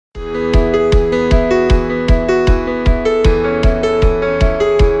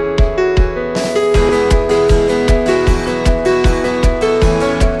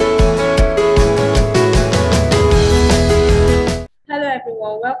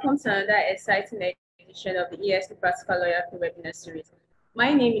welcome to another exciting edition of the ESP Practical Loyalty webinar series.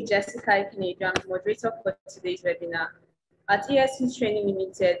 My name is Jessica Ikinedu. I'm the moderator for today's webinar. At ESP Training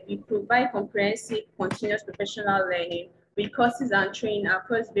Limited, we provide comprehensive continuous professional learning with courses and training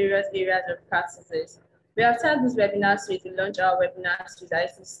across various areas of practices. We have started this webinar series to launch our webinar series that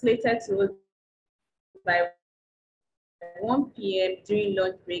is slated to hold by 1 p.m. during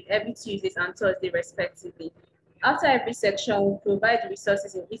lunch break every Tuesdays and Thursday respectively. After every section, we'll provide the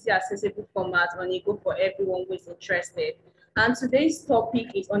resources in easy accessible format on a go for everyone who is interested. And today's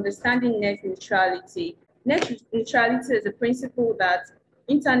topic is understanding net neutrality. Net neutrality is a principle that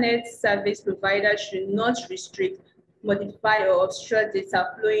internet service providers should not restrict, modify, or obstruct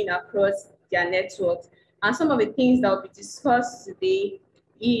data flowing across their networks. And some of the things that will be discussed today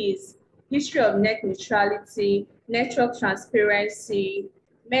is history of net neutrality, network transparency,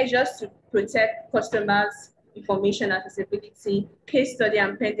 measures to protect customers' information accessibility, case study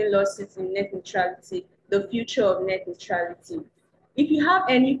and pending lawsuits in net neutrality, the future of net neutrality. If you have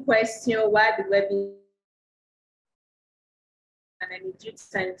any question while the webinar and any due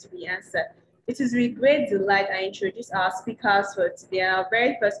time to be answered, it is with great delight I introduce our speakers for today. Our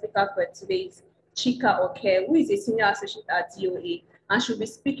very first speaker for today is Chika Oke, who is a senior associate at DOA, and she'll be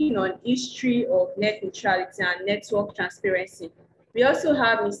speaking on history of net neutrality and network transparency. We also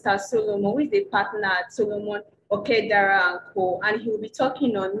have Mr. Solomon, who is a partner at Solomon Okedara & Co., and he will be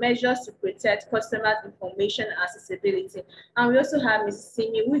talking on measures to protect customers' information accessibility. And we also have Mrs.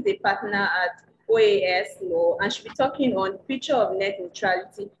 Simi, who is a partner at OAS Law, and she'll be talking on future of net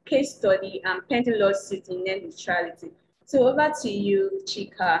neutrality, case study, and pending lawsuit in net neutrality. So over to you,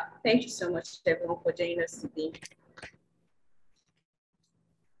 Chika. Thank you so much, everyone, for joining us today.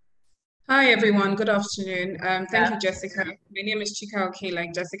 Hi, everyone. Good afternoon. Thank you, Jessica. My name is Chika Oke,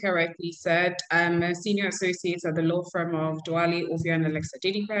 like Jessica rightly said. I'm a senior associate at the law firm of Douale, Ovia, and Alexa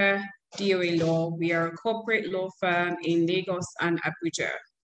Dedipe, DOA Law. We are a corporate law firm in Lagos and Abuja.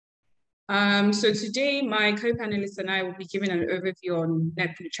 So today, my co-panelists and I will be giving an overview on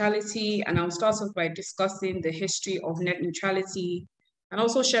net neutrality, and I'll start off by discussing the history of net neutrality and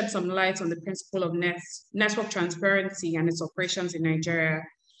also shed some light on the principle of network transparency and its operations in Nigeria.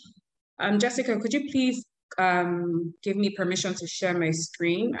 Jessica, could you please give me permission to share my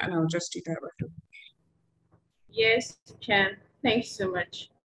screen, and I'll just do that right away. Yes, you can. Thanks so much.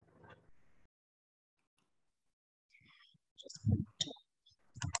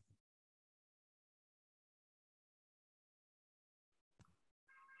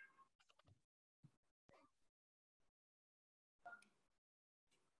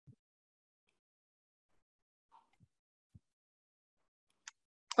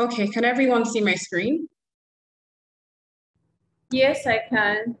 Okay, can everyone see my screen? Yes, I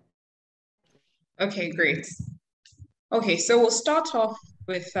can. Okay, great. Okay, so we'll start off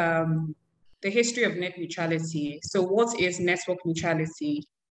with the history of net neutrality. So what is network neutrality?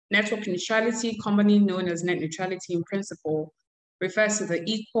 Network neutrality, commonly known as net neutrality in principle, refers to the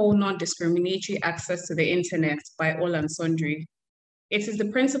equal, non-discriminatory access to the internet by all and sundry. It is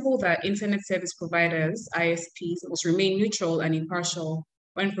the principle that internet service providers, ISPs, must remain neutral and impartial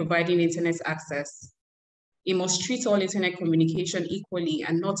when providing internet access. It must treat all internet communication equally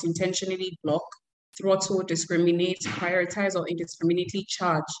and not intentionally block, throttle, discriminate, prioritize, or indiscriminately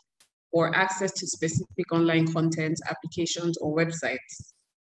charge for access to specific online content, applications, or websites.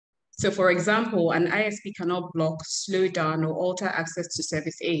 So for example, an ISP cannot block, slow down, or alter access to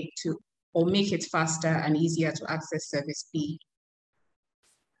service A or make it faster and easier to access service B.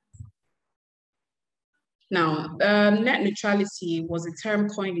 Now, net neutrality was a term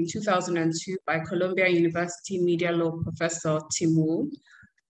coined in 2002 by Columbia University media law professor Tim Wu.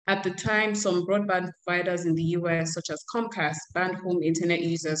 At the time, some broadband providers in the US, such as Comcast, banned home internet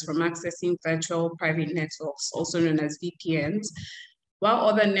users from accessing virtual private networks, also known as VPNs, while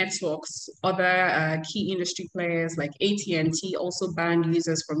other networks, other key industry players like AT&T also banned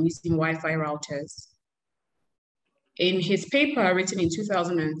users from using Wi-Fi routers. In his paper written in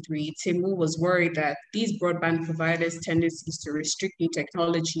 2003, Tim Wu was worried that these broadband providers' tendencies to restrict new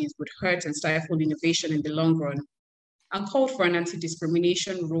technologies would hurt and stifle innovation in the long run, and called for an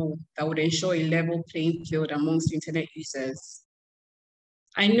anti-discrimination rule that would ensure a level playing field amongst internet users.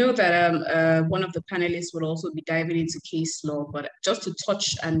 I know that one of the panelists will also be diving into case law, but just to touch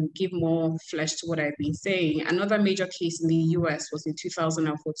and give more flesh to what I've been saying, another major case in the US was in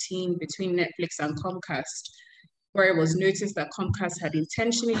 2014 between Netflix and Comcast, where it was noticed that Comcast had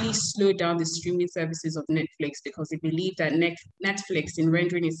intentionally slowed down the streaming services of Netflix because it believed that Netflix, in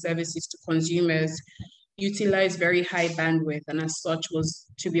rendering its services to consumers, utilized very high bandwidth and as such was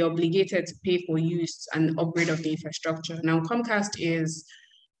to be obligated to pay for use and upgrade of the infrastructure. Now, Comcast is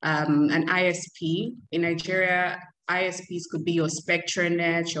an ISP. In Nigeria, ISPs could be your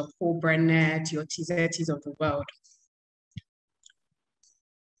SpectraNet, your CobraNet, your TZTs of the world.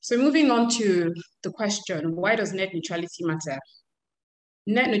 So moving on to the question, why does net neutrality matter?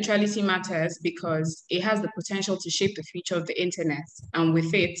 Net neutrality matters because it has the potential to shape the future of the internet, and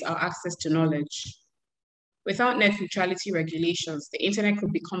with it, our access to knowledge. Without net neutrality regulations, the internet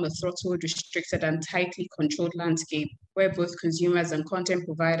could become a throttled, restricted, and tightly controlled landscape where both consumers and content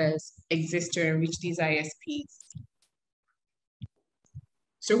providers exist to enrich these ISPs.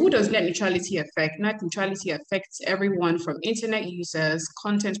 So who does net neutrality affect? Net neutrality affects everyone from internet users,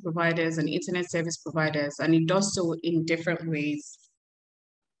 content providers, and internet service providers, and it does so in different ways.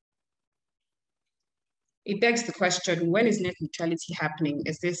 It begs the question, when is net neutrality happening?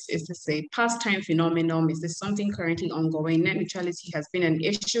 Is this a past-time phenomenon? Is this something currently ongoing? Net neutrality has been an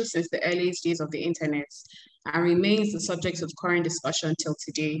issue since the earliest days of the internet and remains the subject of current discussion till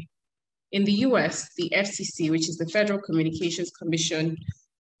today. In the US, the FCC, which is the Federal Communications Commission,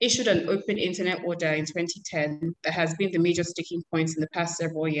 issued an open internet order in 2010 that has been the major sticking point in the past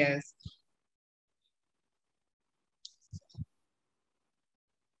several years.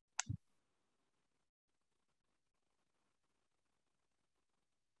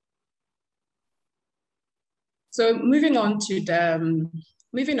 So moving on,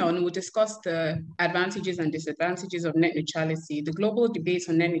 we'll discuss the advantages and disadvantages of net neutrality. The global debate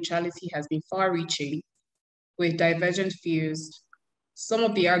on net neutrality has been far-reaching with divergent views. Some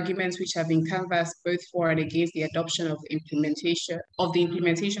of the arguments which have been canvassed both for and against the adoption of the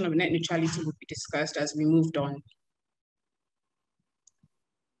implementation of net neutrality will be discussed as we moved on.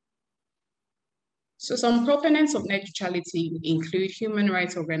 So some proponents of net neutrality include human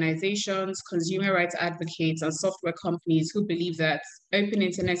rights organizations, consumer rights advocates, and software companies who believe that open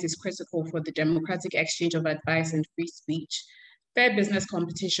internet is critical for the democratic exchange of advice and free speech, fair business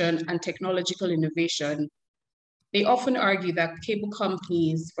competition, and technological innovation. They often argue that cable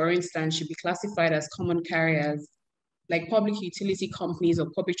companies, for instance, should be classified as common carriers, like public utility companies or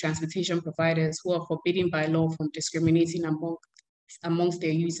public transportation providers who are forbidden by law from discriminating amongst their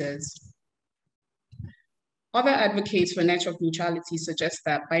users. Other advocates for network neutrality suggest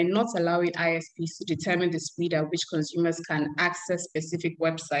that by not allowing ISPs to determine the speed at which consumers can access specific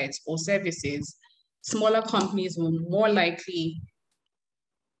websites or services, smaller companies will more likely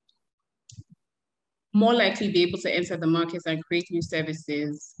be able to enter the markets and create new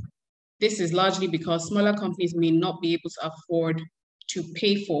services. This is largely because smaller companies may not be able to afford to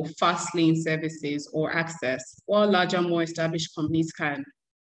pay for fast lane services or access, while larger, more established companies can.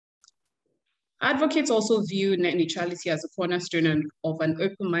 Advocates also view net neutrality as a cornerstone of an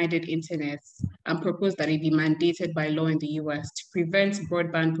open-minded internet and propose that it be mandated by law in the US to prevent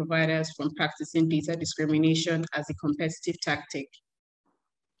broadband providers from practicing data discrimination as a competitive tactic.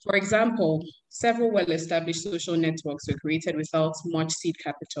 For example, several well-established social networks were created without much seed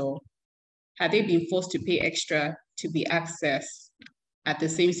capital. Had they been forced to pay extra to be accessed at the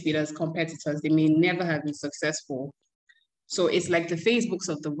same speed as competitors, they may never have been successful. So it's like the Facebooks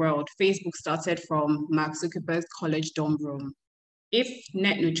of the world. Facebook started from Mark Zuckerberg's college dorm room. If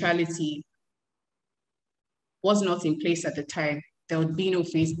net neutrality was not in place at the time, there would be no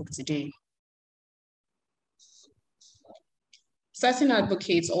Facebook today. Certain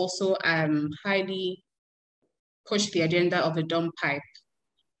advocates also highly push the agenda of a dumb pipe.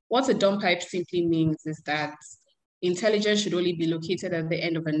 What a dumb pipe simply means is that intelligence should only be located at the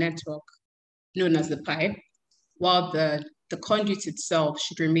end of a network, known as the pipe, while the conduit itself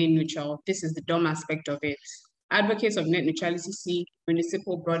should remain neutral. This is the dumb aspect of it. Advocates of net neutrality see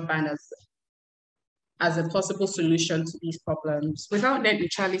municipal broadband as a possible solution to these problems. Without net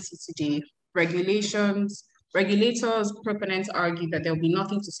neutrality today, regulators, proponents argue that there will be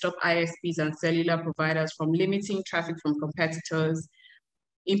nothing to stop ISPs and cellular providers from limiting traffic from competitors,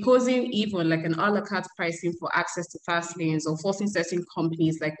 imposing even like an a la carte pricing for access to fast lanes, or forcing certain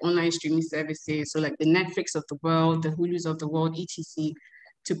companies like online streaming services, so like the Netflix of the world, the Hulus of the world, etc.,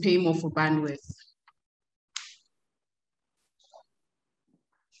 to pay more for bandwidth.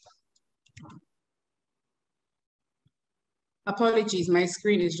 Apologies, my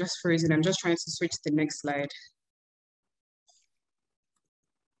screen is just frozen. I'm just trying to switch to the next slide.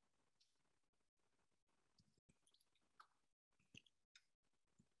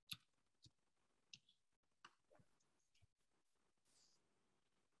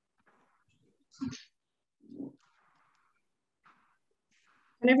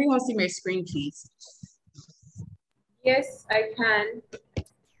 Can everyone see my screen, please? Yes, I can.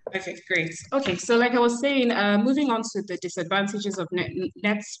 Okay, great. Okay, so like I was saying, moving on to the disadvantages of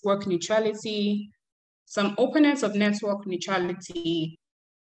network neutrality, some opponents of network neutrality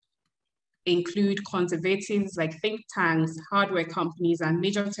include conservatives like think tanks, hardware companies, and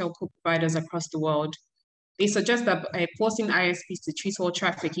major telco providers across the world. They suggest that by forcing ISPs to treat all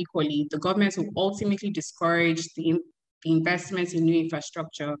traffic equally, the government will ultimately discourage the investments in new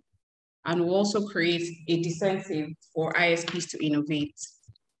infrastructure and will also create a disincentive for ISPs to innovate.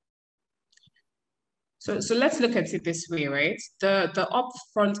 So let's look at it this way, right? The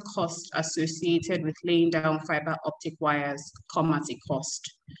upfront cost associated with laying down fiber optic wires come at a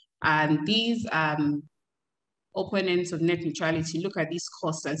cost. And these opponents of net neutrality look at these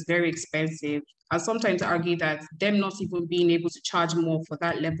costs as very expensive and sometimes argue that them not even being able to charge more for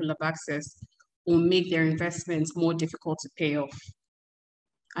that level of access will make their investments more difficult to pay off.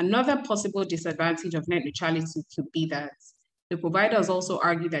 Another possible disadvantage of net neutrality could be that the providers also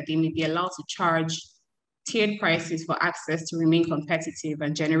argue that they may be allowed to charge tiered prices for access to remain competitive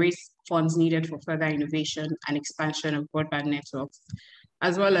and generate funds needed for further innovation and expansion of broadband networks,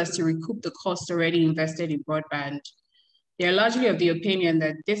 as well as to recoup the cost already invested in broadband. They are largely of the opinion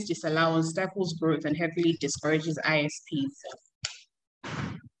that this disallowance stifles growth and heavily discourages ISPs.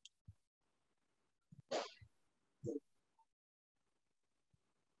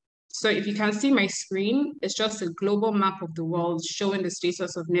 So if you can see my screen, it's just a global map of the world showing the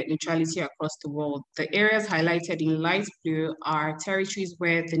status of net neutrality across the world. The areas highlighted in light blue are territories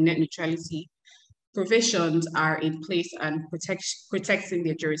where the net neutrality provisions are in place and protecting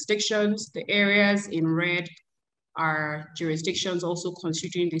their jurisdictions. The areas in red are jurisdictions also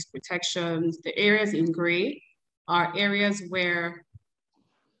considering these protections. The areas in gray are areas where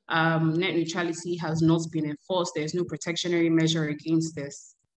net neutrality has not been enforced. There's no protectionary measure against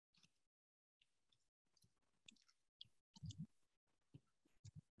this.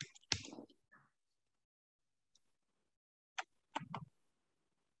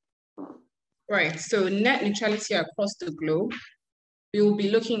 Right, so net neutrality across the globe. We will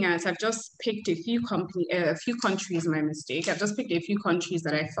be looking at, I've just picked a few countries, my mistake. I've just picked a few countries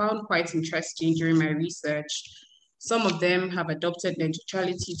that I found quite interesting during my research. Some of them have adopted net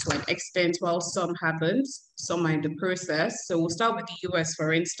neutrality to an extent, while some haven't. Some are in the process. So we'll start with the US,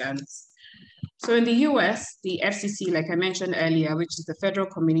 for instance. So in the US, the FCC, like I mentioned earlier, which is the Federal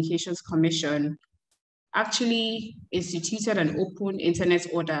Communications Commission, actually instituted an open internet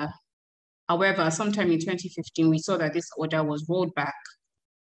order. However, sometime in 2015, we saw that this order was rolled back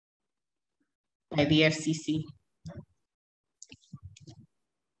by the FCC.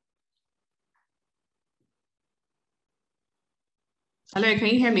 Hello, can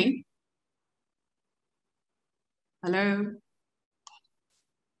you hear me? Hello?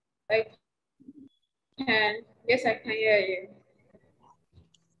 I can. Yes, I can hear you.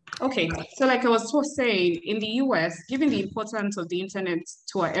 Okay, so like I was saying, in the US, given the importance of the internet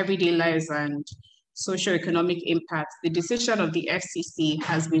to our everyday lives and socioeconomic impact, the decision of the FCC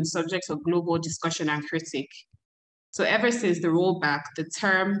has been subject of global discussion and critique. So ever since the rollback, the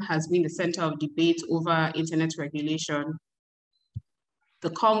term has been the center of debate over internet regulation.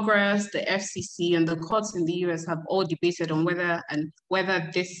 The Congress, the FCC, and the courts in the US have all debated on whether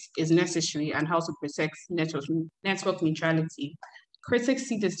this is necessary and how to protect network neutrality. Critics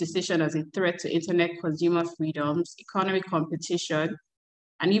see this decision as a threat to internet consumer freedoms, economic competition,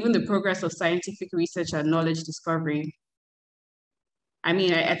 and even the progress of scientific research and knowledge discovery. I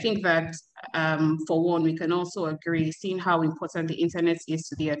mean, I think that for one, we can also agree, seeing how important the internet is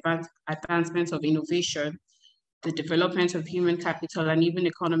to the advancement of innovation, the development of human capital, and even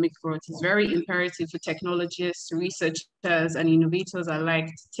economic growth. Is very imperative for technologists, researchers, and innovators alike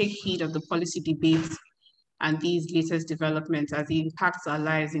to take heed of the policy debates and these latest developments as it impacts our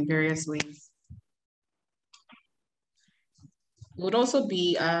lives in various ways. We would also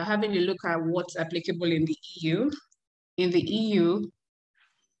be having a look at what's applicable in the EU. In the EU,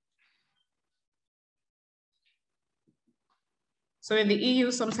 so in the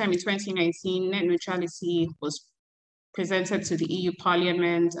EU, sometime in 2019, net neutrality was presented to the EU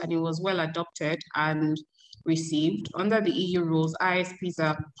Parliament and it was well adopted and received. Under the EU rules, ISPs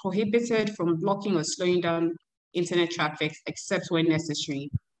are prohibited from blocking or slowing down internet traffic except when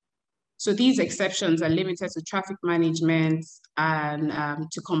necessary. So these exceptions are limited to traffic management and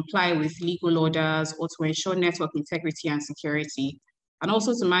to comply with legal orders or to ensure network integrity and security, and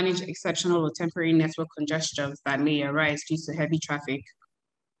also to manage exceptional or temporary network congestions that may arise due to heavy traffic.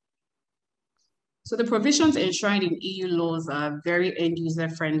 So the provisions enshrined in EU laws are very end-user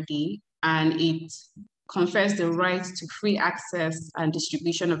friendly, and it confers the right to free access and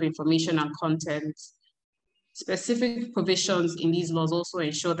distribution of information and content. Specific provisions in these laws also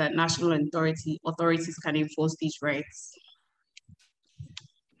ensure that national authorities can enforce these rights.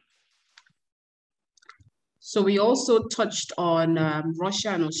 So we also touched on Russia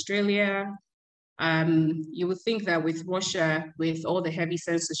and Australia. You would think that with Russia, with all the heavy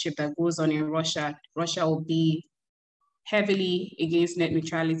censorship that goes on in Russia, Russia will be heavily against net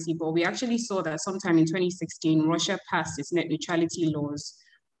neutrality, but we actually saw that sometime in 2016, Russia passed its net neutrality laws.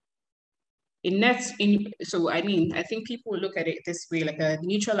 So I mean, I think people look at it this way, like a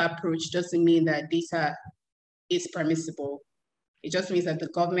neutral approach doesn't mean that data is permissible. It just means that the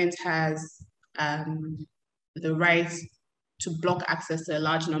government has the right to block access to a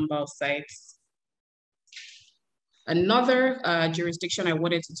large number of sites. Another jurisdiction I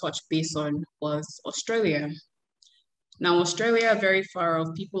wanted to touch base on was Australia. Now, Australia, very far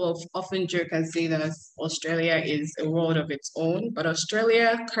off. People often joke and say that Australia is a world of its own, but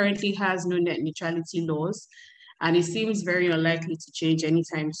Australia currently has no net neutrality laws, and it seems very unlikely to change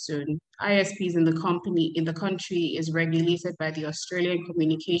anytime soon. ISPs in the country is regulated by the Australian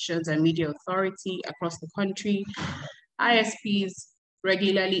Communications and Media Authority across the country. ISPs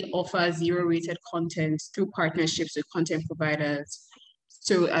regularly offer zero-rated content through partnerships with content providers.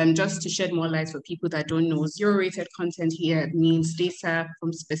 So just to shed more light for people that don't know, zero-rated content here means data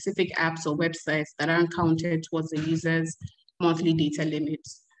from specific apps or websites that aren't counted towards the user's monthly data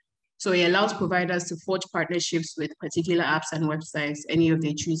limits. So it allows providers to forge partnerships with particular apps and websites, any of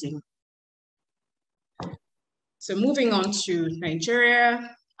their choosing. So moving on to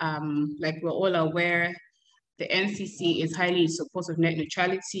Nigeria, like we're all aware, the NCC is highly in support of net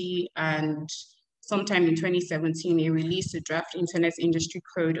neutrality, and sometime in 2017, it released a draft Internet Industry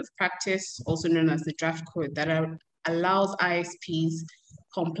Code of Practice, also known as the draft code, that allows ISPs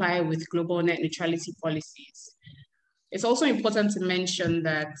comply with global net neutrality policies. It's also important to mention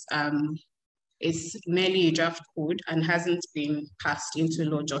that it's merely a draft code and hasn't been passed into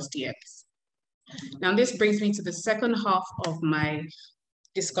law just yet. Now, this brings me to the second half of my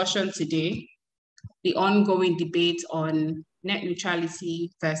discussion today, the ongoing debate on net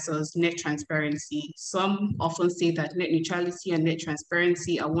neutrality versus net transparency. Some often say that net neutrality and net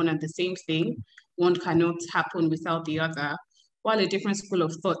transparency are one and the same thing. One cannot happen without the other, while a different school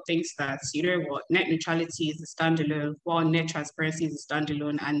of thought thinks that, you know what, net neutrality is a standalone, while net transparency is a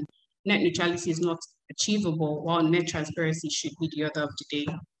standalone, and net neutrality is not achievable, while net transparency should be the order of the day.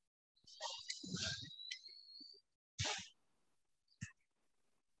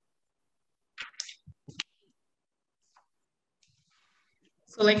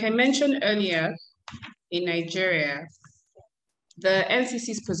 So like I mentioned earlier, in Nigeria, the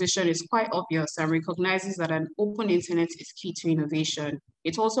NCC's position is quite obvious and recognizes that an open internet is key to innovation.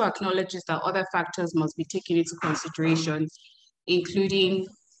 It also acknowledges that other factors must be taken into consideration, including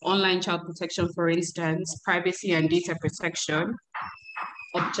online child protection, for instance, privacy and data protection,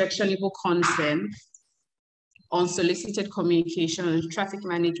 objectionable consent, unsolicited communication, traffic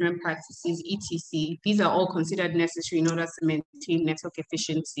management practices, etc. These are all considered necessary in order to maintain network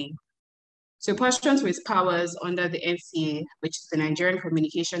efficiency. So pursuant to its powers under the NCA, which is the Nigerian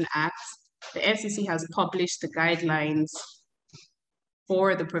Communication Act, the NCC has published the guidelines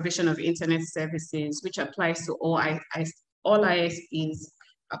for the provision of internet services, which applies to all ISPs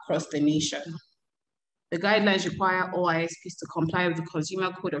across the nation. The guidelines require all ISPs to comply with the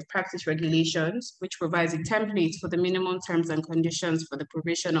Consumer Code of Practice regulations, which provides a template for the minimum terms and conditions for the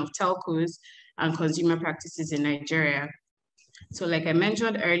provision of telcos and consumer practices in Nigeria. So like I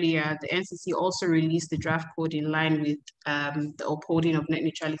mentioned earlier, the NCC also released the draft code in line with the upholding of net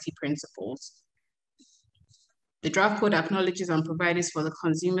neutrality principles. The draft code acknowledges and provides for the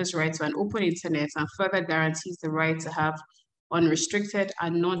consumer's right to an open internet and further guarantees the right to have unrestricted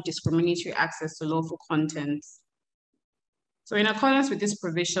and non-discriminatory access to lawful content. So in accordance with this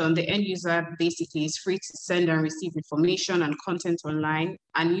provision, the end user basically is free to send and receive information and content online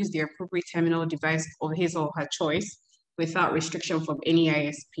and use the appropriate terminal device of his or her choice without restriction from any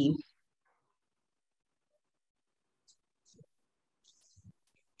ISP.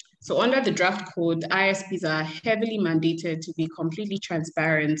 So under the draft code, ISPs are heavily mandated to be completely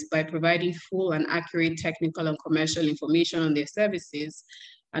transparent by providing full and accurate technical and commercial information on their services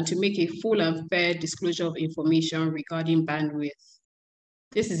and to make a full and fair disclosure of information regarding bandwidth.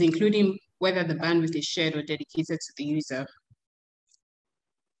 This is including whether the bandwidth is shared or dedicated to the user.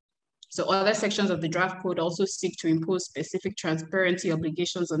 So other sections of the draft code also seek to impose specific transparency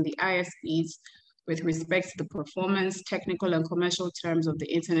obligations on the ISPs with respect to the performance, technical and commercial terms of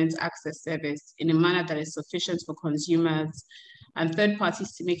the internet access service in a manner that is sufficient for consumers and third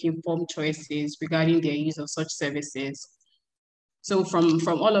parties to make informed choices regarding their use of such services. So from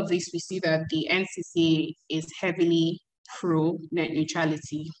all of this, we see that the NCC is heavily pro net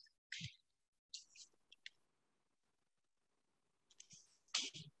neutrality.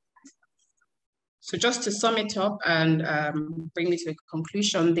 So just to sum it up and bring me to a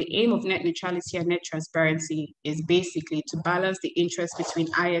conclusion, the aim of net neutrality and net transparency is basically to balance the interest between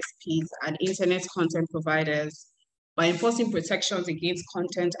ISPs and internet content providers by enforcing protections against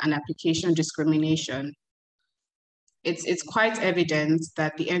content and application discrimination. It's quite evident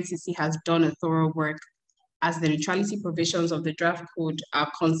that the NCC has done a thorough work, as the neutrality provisions of the draft code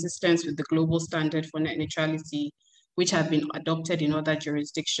are consistent with the global standard for net neutrality, which have been adopted in other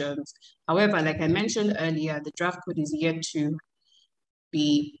jurisdictions. However, like I mentioned earlier, the draft code is yet to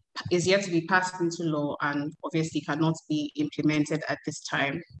be passed into law and obviously cannot be implemented at this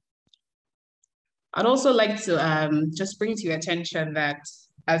time. I'd also like to just bring to your attention that,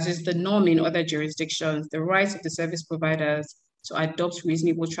 as is the norm in other jurisdictions, the rights of the service providers to adopt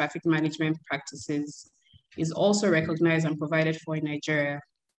reasonable traffic management practices is also recognized and provided for in Nigeria.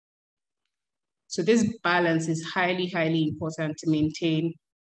 So this balance is highly, highly important to maintain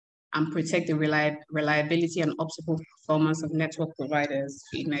and protect the reliability and optimal performance of network providers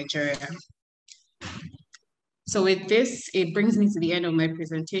in Nigeria. So with this, it brings me to the end of my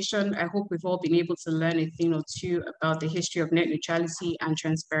presentation. I hope we've all been able to learn a thing or two about the history of net neutrality and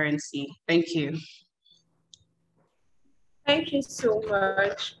transparency. Thank you. Thank you so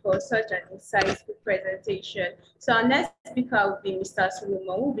much for such an insightful presentation. So our next speaker will be Mr. Solomon,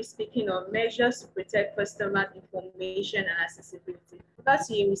 who will be speaking on measures to protect customer information and accessibility. Over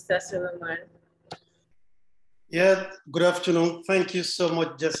to you, Mr. Solomon. Yeah, good afternoon. Thank you so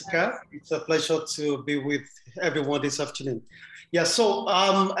much, Jessica. It's a pleasure to be with everyone this afternoon. Yeah, so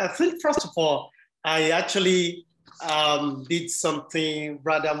I think first of all, I actually did something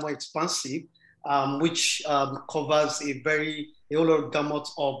rather more expansive, which covers a whole gamut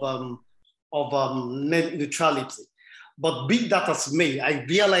of net neutrality. But be that as may, I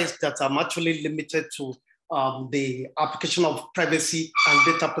realized that I'm actually limited to the application of privacy and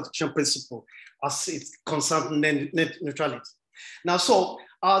data protection principle as it concerns net neutrality. Now, so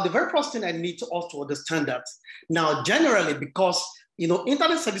the very first thing I need to also understand that now, generally, because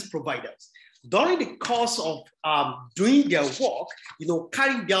internet service providers, during the course of doing their work,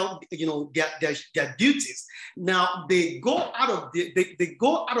 carrying out their duties, now they go out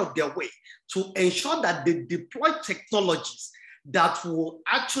of their way to ensure that they deploy technologies that will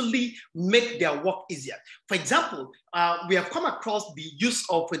actually make their work easier. For example, we have come across the use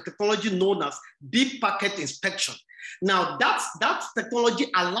of a technology known as deep packet inspection. Now, that technology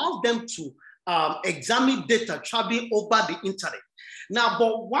allows them to examine data traveling over the internet. Now,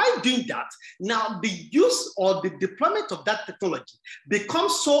 but while doing that, now the use or the deployment of that technology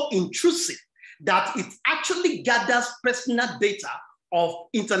becomes so intrusive that it actually gathers personal data of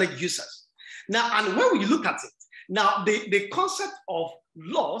internet users. Now, and when we look at it, now the concept of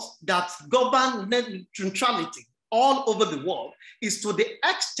laws that govern net neutrality all over the world is to the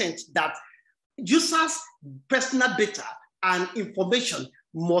extent that users' personal data and information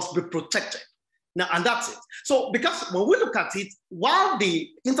must be protected. Now, and that's it. So, because when we look at it, while the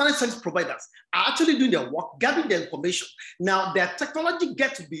internet service providers are actually doing their work, gathering their information, now their technology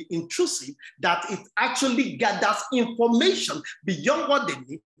gets to be intrusive that it actually gathers information beyond what they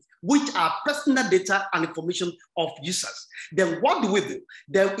need, which are personal data and information of users. Then what do we do?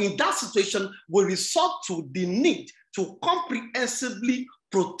 Then in that situation, we resort to the need to comprehensively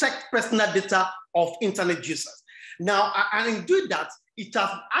protect personal data of internet users. Now, and in doing that, it has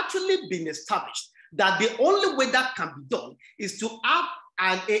actually been established that the only way that can be done is to have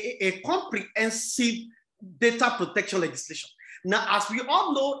a comprehensive data protection legislation. Now, as we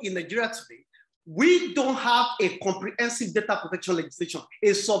all know in Nigeria today, we don't have a comprehensive data protection legislation.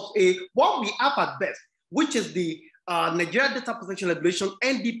 What we have at best, which is the Nigeria Data Protection Regulation,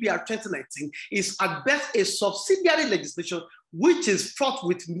 NDPR 2019, is at best a subsidiary legislation, which is fraught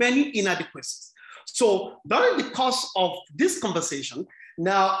with many inadequacies. So during the course of this conversation,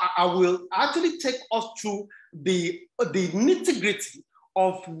 now I will actually take us through the nitty-gritty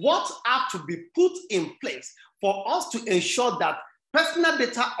of what have to be put in place for us to ensure that personal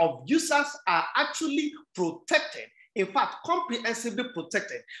data of users are actually protected, in fact, comprehensively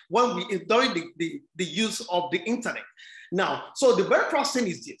protected during the use of the internet. Now, so the very first thing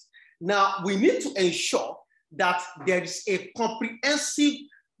is this. Now, we need to ensure that there is a comprehensive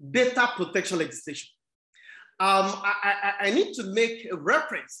data protection legislation. I need to make a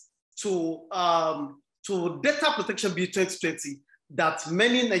reference to Data Protection Bill 2020 that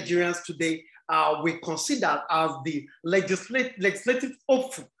many Nigerians today we consider as the legislative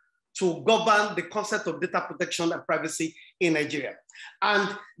hopeful to govern the concept of data protection and privacy in Nigeria.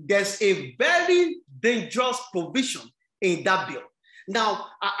 And there's a very dangerous provision in that bill. Now,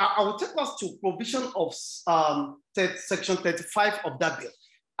 I will take us to provision of section 35 of that bill.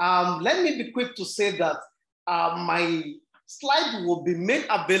 Let me be quick to say that my slide will be made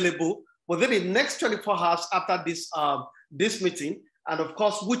available within the next 24 hours after this meeting, and of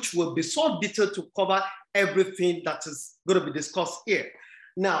course, which will be so detailed to cover everything that is going to be discussed here.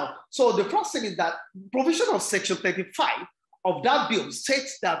 Now, so the first thing is that provision of section 35 of that bill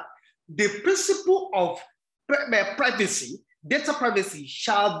states that the principle of privacy, data privacy,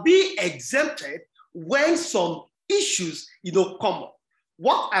 shall be exempted when some issues, come up.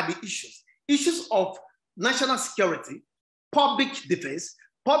 What are the issues? Issues of national security, public defense,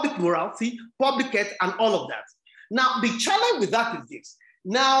 public morality, public health, and all of that. Now, the challenge with that is this.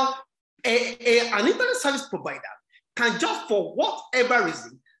 Now, an internet service provider can just, for whatever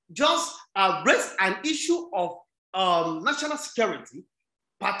reason, just raise an issue of national security.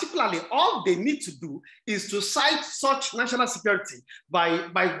 Particularly, all they need to do is to cite such national security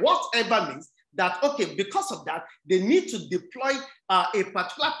by whatever means that, okay, because of that, they need to deploy a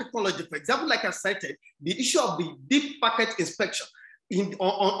particular technology. For example, like I cited, the issue of the deep packet inspection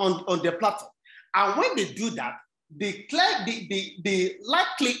on their platform. And when they do that, the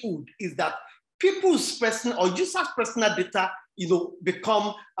likelihood is that people's personal or users' personal data,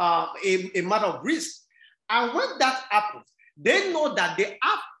 become a matter of risk. And when that happens, they know that they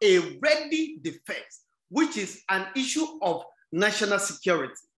have a ready defense, which is an issue of national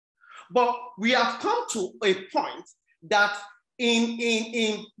security. But we have come to a point that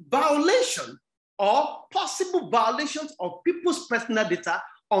in violation or possible violations of people's personal data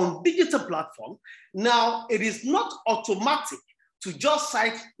on digital platforms, now it is not automatic to just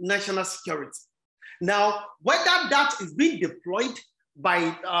cite national security. Now, whether that is being deployed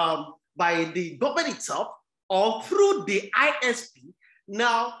by the government itself or through the ISP,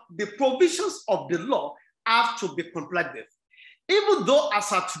 now the provisions of the law have to be complied with. Even though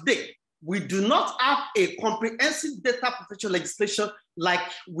as of today, we do not have a comprehensive data protection legislation like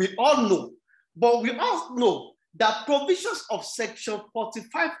we all know, but we all know that provisions of section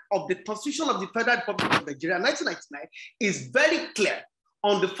 45 of the Constitution of the Federal Republic of Nigeria, 1999, is very clear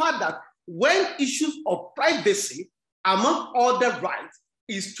on the fact that when issues of privacy, among other rights,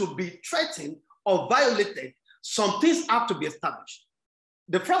 is to be threatened or violated, some things have to be established.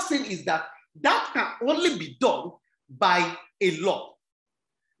 The first thing is that can only be done by a law.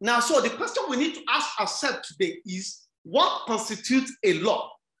 Now, so the question we need to ask ourselves today is, what constitutes a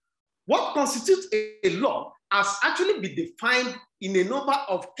law? What constitutes a law has actually been defined in a number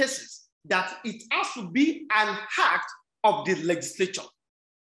of cases, that it has to be an act of the legislature.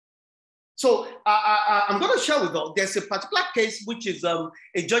 So I'm going to share with you, there's a particular case which is a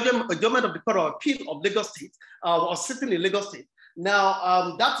judgment of the Court of Appeal of Lagos State, or sitting in Lagos State.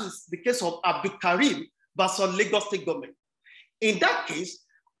 Now, that is the case of Abdul Karim versus Lagos State government. In that case,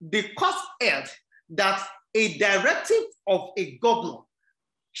 the court held that a directive of a governor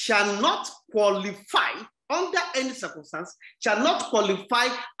shall not qualify under any circumstance, shall not qualify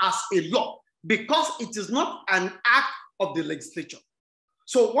as a law because it is not an act of the legislature.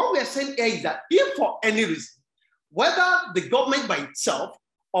 So what we are saying here is that if for any reason, whether the government by itself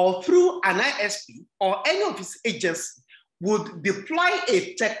or through an ISP or any of its agencies would deploy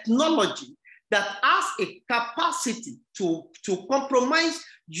a technology that has a capacity to compromise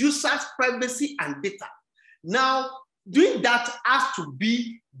users' privacy and data, now doing that has to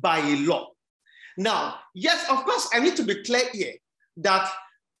be by law. Now, yes, of course, I need to be clear here that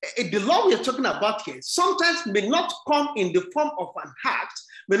the law we are talking about here sometimes may not come in the form of an act,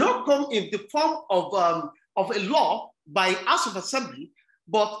 may not come in the form of a law by House of Assembly,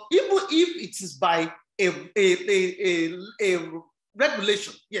 but even if it is by a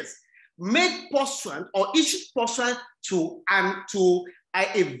regulation, yes, made pursuant or issued pursuant to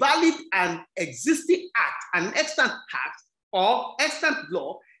a valid and existing act, an extant act or extant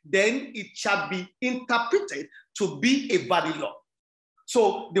law, then it shall be interpreted to be a valid law.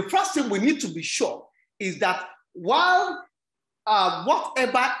 So the first thing we need to be sure is that while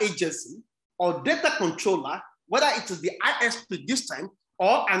whatever agency or data controller, whether it is the ISP this time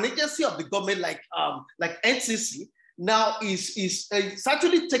or an agency of the government like NCC, now is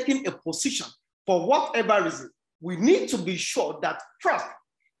actually taking a position for whatever reason, we need to be sure that first,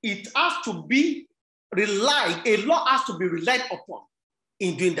 it has to be a law has to be relied upon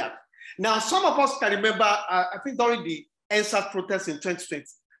in doing that. Now, some of us can remember, I think during the NSAS protests in 2020,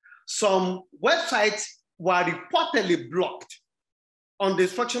 some websites were reportedly blocked on the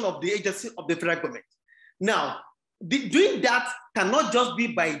instruction of the agency of the federal government. Now, doing that cannot just be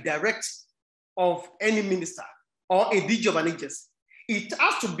by direct of any minister or a DG of an agency. It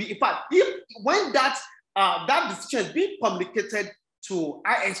has to be, in fact, when that decision is being communicated to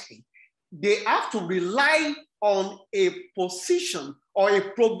ISP, they have to rely on a position or a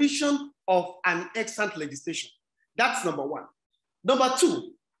provision of an extant legislation. That's number one. Number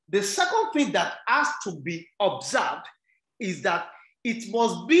two, the second thing that has to be observed is that it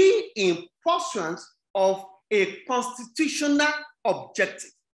must be in pursuance of a constitutional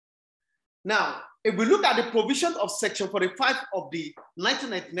objective. Now, if we look at the provision of Section 45 of the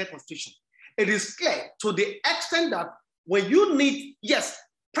 1999 Constitution, it is clear to the extent that when you need, yes,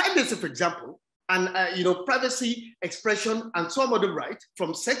 privacy, for example, and privacy, expression, and some other rights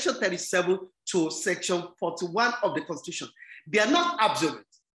from Section 37 to Section 41 of the Constitution, they are not absolute.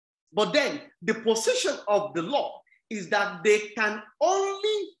 But then the position of the law is that they can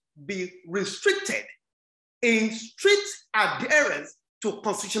only be restricted in strict adherence to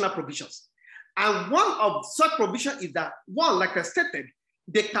constitutional provisions. And one of such provisions is that, one, like I stated,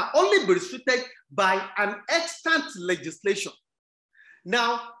 they can only be restricted by an extant legislation.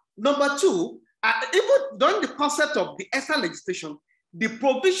 Now, number two, even during the concept of the extant legislation, the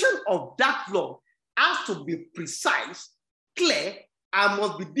provision of that law has to be precise, clear, and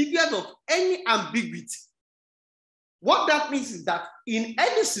must be devoid of any ambiguity. What that means is that in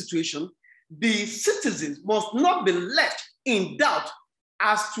any situation, the citizens must not be left in doubt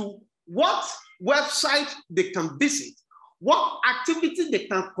as to what website they can visit, what activity they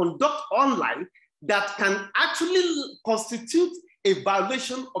can conduct online that can actually constitute a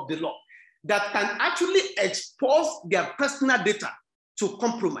violation of the law, that can actually expose their personal data to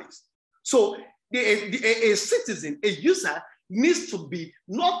compromise. So a citizen, a user, needs to be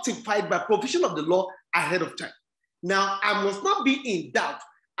notified by provision of the law ahead of time. Now, I must not be in doubt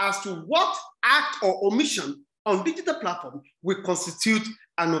as to what act or omission on digital platform will constitute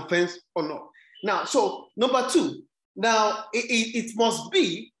an offense or not. Now, so number two, now it must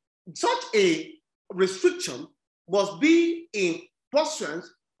be, such a restriction must be in pursuance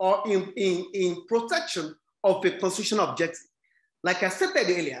or in protection of a constitutional objective. Like I stated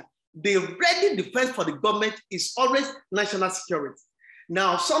earlier, the ready defense for the government is always national security.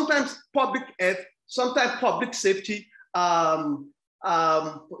 Now, sometimes public health, sometimes public safety, the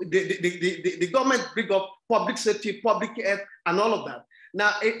government bring up public safety, public health, and all of that.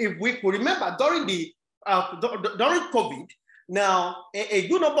 Now, if we could remember during COVID, now a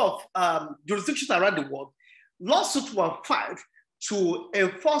good number of jurisdictions around the world, lawsuits were filed to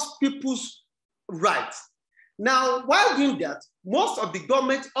enforce people's rights. Now, while doing that, most of the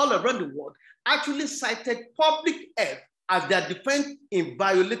governments all around the world actually cited public health as their defense in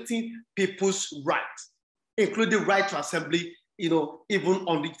violating people's rights, including right to assembly, even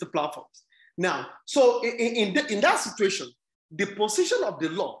on digital platforms. Now, so in that situation, the position of the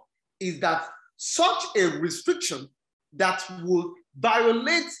law is that such a restriction that will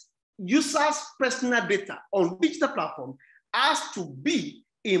violate users' personal data on digital platform has to be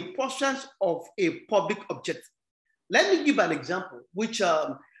in pursuance of a public objective. Let me give an example, which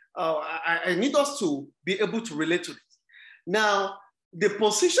I need us to be able to relate to this. Now, the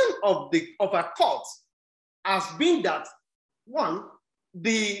position of our courts has been that, one,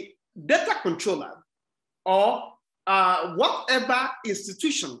 the data controller or whatever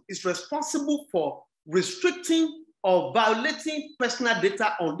institution is responsible for restricting or violating personal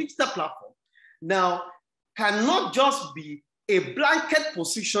data on digital platform now cannot just be a blanket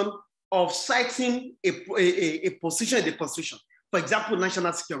position of citing a position in the Constitution. For example,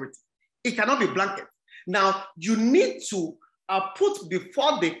 national security. It cannot be blanket. Now, you need to put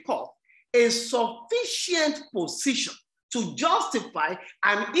before the court a sufficient position to justify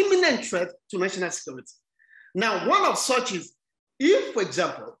an imminent threat to national security. Now, one of such is, if, for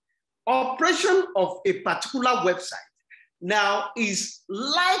example, operation of a particular website now is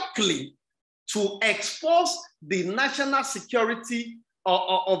likely to expose the national security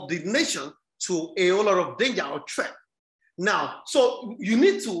of the nation to a whole lot of danger or threat. Now, so you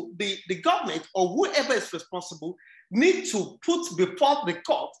need to, the government or whoever is responsible need to put before the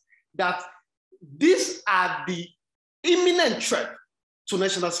court that these are the imminent threat to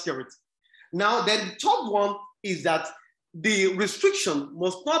national security. Now, then the third one is that the restriction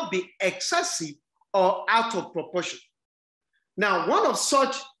must not be excessive or out of proportion. Now, one of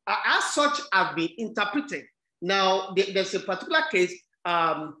such, as such have been interpreted. Now, there's a particular case,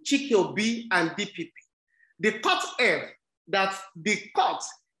 Chike and DPP. The court held that the court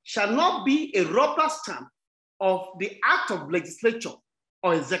shall not be a rubber stamp of the act of legislature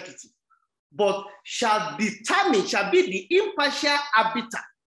or executive, but shall be the impartial arbiter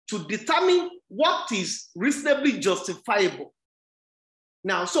to determine what is reasonably justifiable.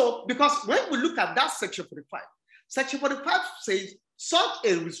 Now, so, because when we look at that section 45, section 45 says such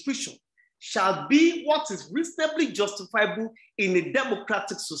a restriction shall be what is reasonably justifiable in a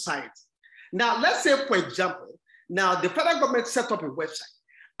democratic society. Now, let's say, for example, Now, the federal government set up a website,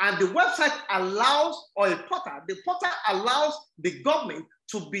 and the website allows, or a portal, the portal allows the government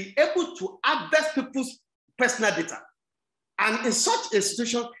to be able to access people's personal data. And in such a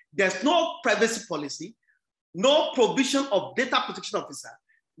situation, there's no privacy policy, no provision of data protection officer.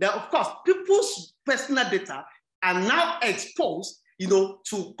 There, of course, people's personal data are now exposed,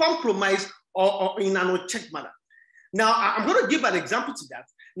 to compromise or in an unchecked manner. Now, I'm going to give an example to that.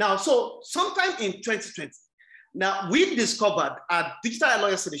 Now, so sometime in 2020, now we discovered at Digital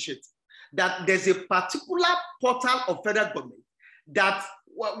Lawyers Initiative that there's a particular portal of federal government that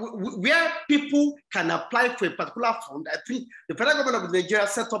where people can apply for a particular fund. I think the federal government of Nigeria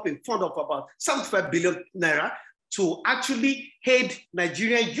set up a fund of about 75 billion naira to actually aid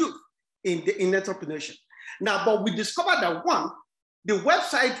Nigerian youth in entrepreneurship. Now, but we discovered that one, the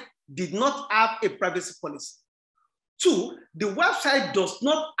website did not have a privacy policy. Two, the website does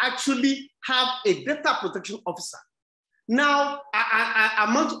not actually have a data protection officer. Now,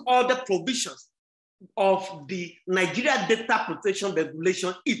 among other provisions of the Nigeria Data Protection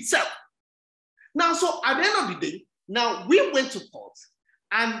Regulation itself. Now, so at the end of the day, now we went to court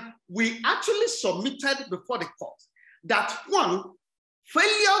and we actually submitted before the court that one,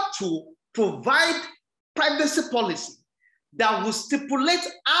 failure to provide privacy policy that will stipulate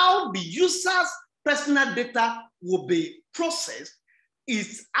how the user's personal data will be processed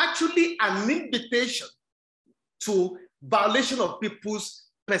is actually an invitation to violation of people's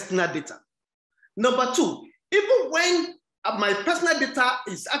personal data. Number two, even when my personal data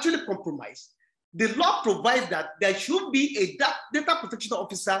is actually compromised, the law provides that there should be a data protection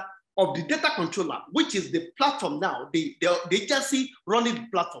officer of the data controller, which is the platform now, the agency running the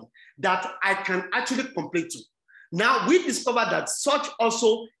platform, that I can actually complain to. Now, we discovered that such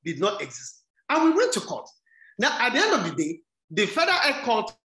also did not exist. And we went to court. Now, at the end of the day, the Federal High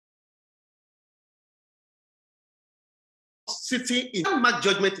Court sitting in mark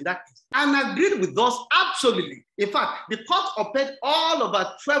judgment in that case and agreed with us absolutely. In fact, the court upheld all of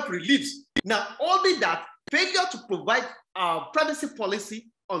our 12 reliefs. Now, only that failure to provide privacy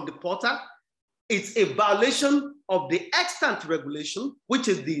policy on the portal, it's a violation of the extant regulation, which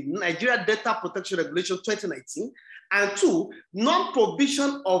is the Nigeria Data Protection Regulation 2019, and two,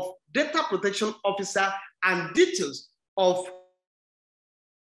 non-provision of data protection officer and details of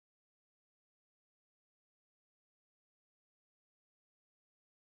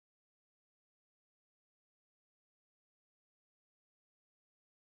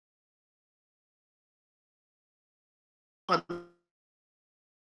an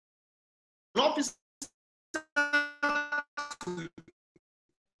officer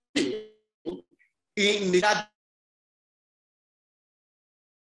in that.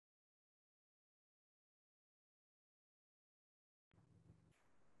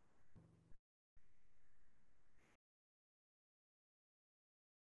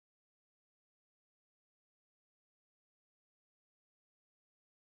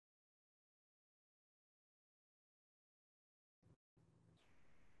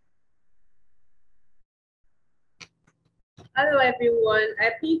 Hello, everyone.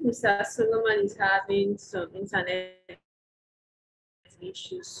 I think Mr. Solomon is having some internet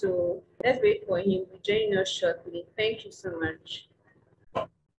issues, so let's wait for him to join us shortly. Thank you so much.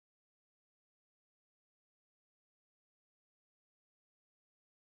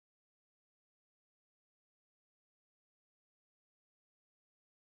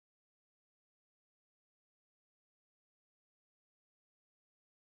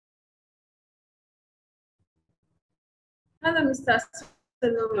 Hello, Mr.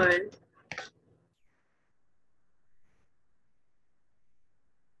 Solomon.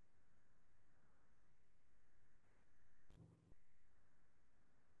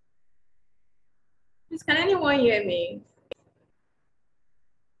 Please, can anyone hear me?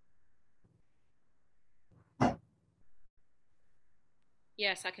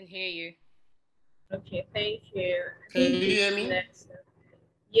 Yes, I can hear you. Okay, thank you. Can you hear me?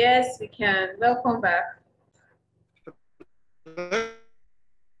 Yes, we can. Welcome back.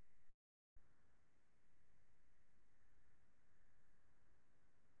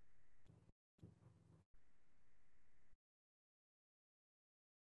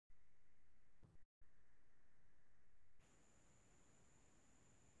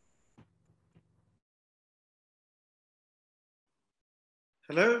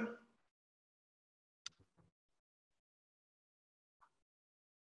 Hello?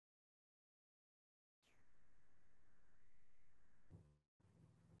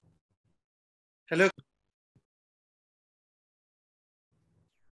 Hello?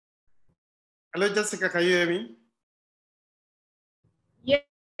 Hello, Jessica, can you hear me?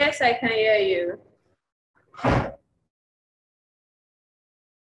 Yes, I can hear you.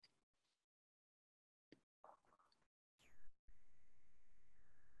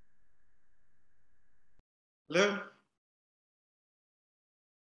 Hello?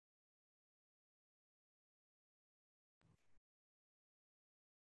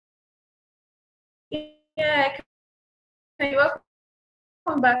 Yeah, can you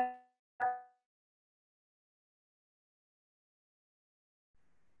welcome back?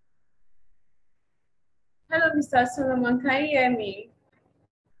 Hello, Mr. Solomon, can you hear me?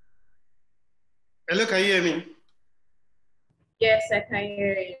 Hello, can you hear me? Yes, I can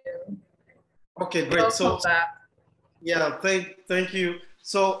hear you. Okay, great. Welcome back. Yeah, thank you.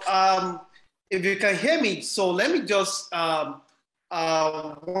 So if you can hear me, so let me just wind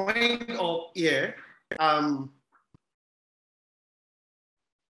up here. Can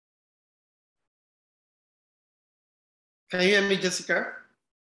you hear me, Jessica?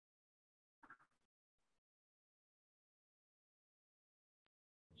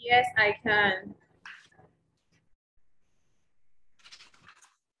 Yes, I can.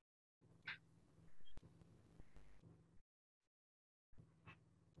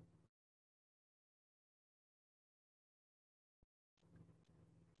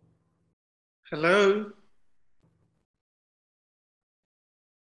 Hello?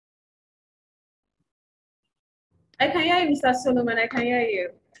 I can hear you, Mr. Solomon. I can hear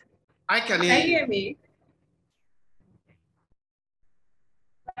you. I can hear Can you you. hear me?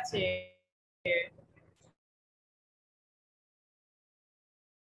 That's it.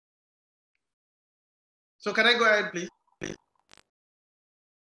 So can I go ahead, please?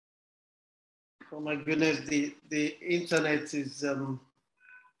 Oh my goodness, the internet is,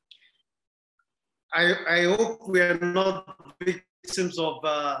 I hope we are not victims of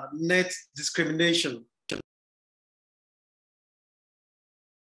net discrimination.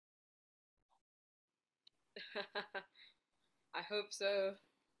 I hope so.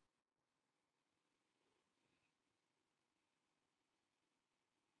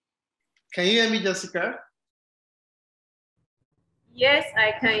 Can you hear me, Jessica? Yes,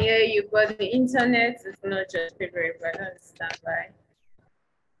 I can hear you, but the internet is not just favorable. I don't understand why.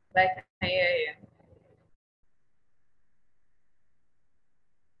 But I can hear you.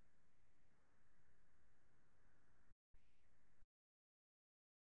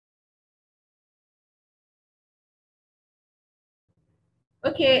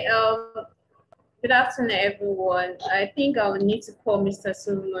 Okay, good afternoon, everyone. I think I will need to call Mr.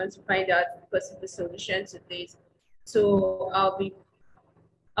 Solomon to find out the possible solution to this. So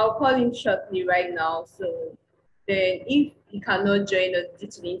I'll call him shortly right now. So then if he cannot join us due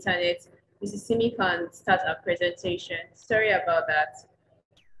to the internet, Mrs. Simi can start our presentation. Sorry about that.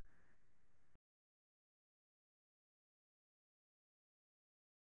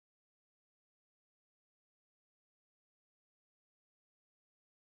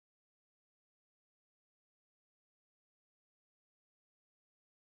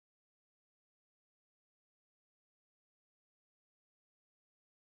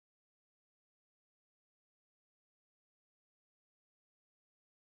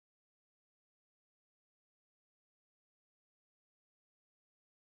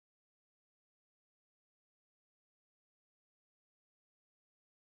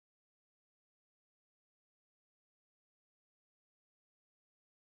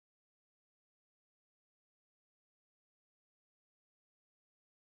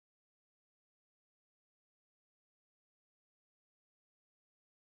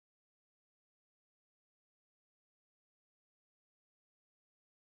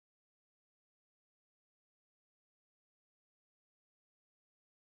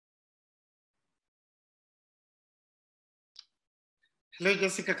 Hello,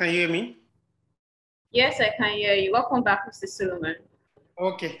 Jessica, can you hear me? Yes, I can hear you. Welcome back, Mr. Solomon.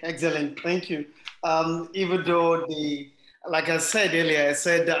 Okay, excellent. Thank you. Even though like I said earlier, I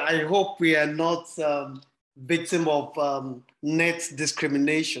said that I hope we are not victim of net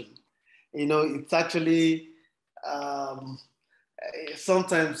discrimination. You know, it's actually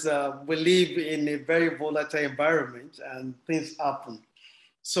sometimes we live in a very volatile environment and things happen.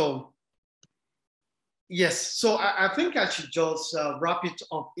 So yes, so I think I should just wrap it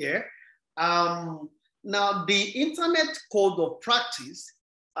up here. Um, Now, the Internet Code of Practice,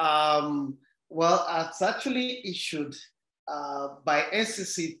 well, it's actually issued by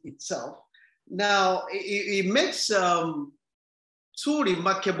NCC itself. Now, it makes two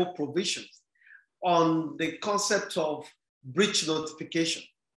remarkable provisions on the concept of breach notification.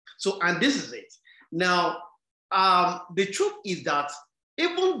 So, and this is it. Now, the truth is that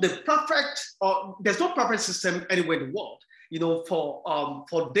even the perfect, or there's no perfect system anywhere in the world, you know,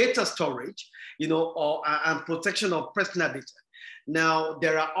 for data storage, you know, or and protection of personal data. Now,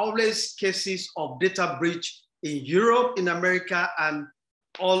 there are always cases of data breach in Europe, in America, and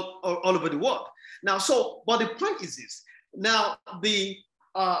all over the world. Now, but the point is this. Now, the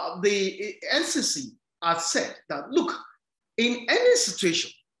NCC has said that, look, in any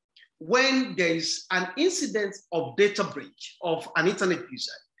situation when there is an incident of data breach of an internet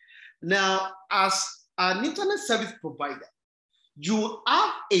user, now, as an internet service provider, you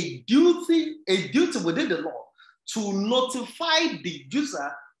have a duty within the law to notify the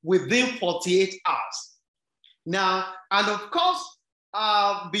user within 48 hours. Now, and of course,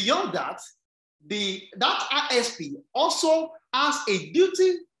 beyond that, that ISP also has a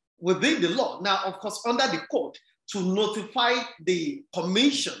duty within the law, now, of course, under the code, to notify the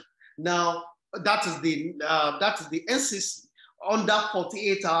commission. Now, that is the NCC under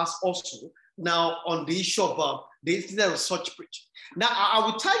 48 hours also, now on the issue of the incident of such breach. Now, I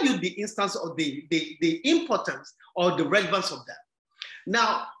will tell you the instance of the importance or the relevance of that.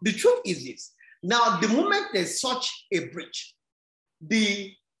 Now, the truth is this. Now, the moment there's such a breach,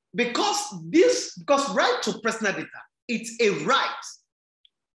 because right to personal data, it's a right.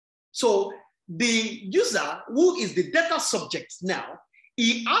 So the user who is the data subject now,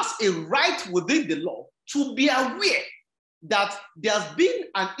 he has a right within the law to be aware that there's been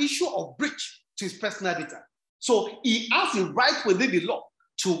an issue of breach to his personal data. So he has a right within the law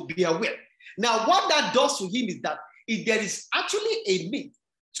to be aware. Now, what that does to him is that if there is actually a need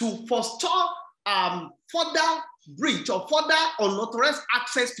to forestall further breach or further unauthorized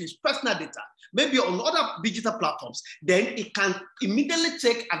access to his personal data, maybe on other digital platforms, then it can immediately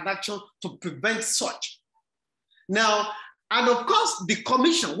take an action to prevent such. Now, and of course, the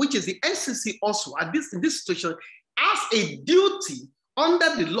commission, which is the NCC also, in this situation, has a duty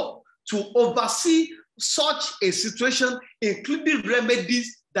under the law to oversee such a situation, including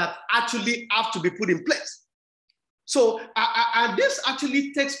remedies that actually have to be put in place. So, and this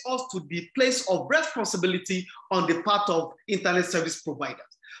actually takes us to the place of responsibility on the part of internet service providers.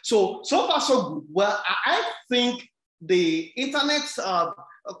 So far so good. Well, I think the internet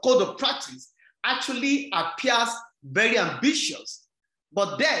code of practice actually appears very ambitious.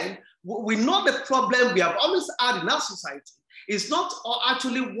 But then we know the problem we have always had in our society is not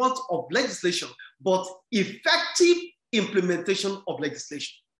actually want of legislation, but effective implementation of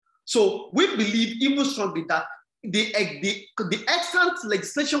legislation. So we believe even strongly that the extant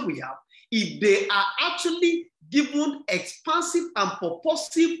legislation we have, if they are actually given expansive and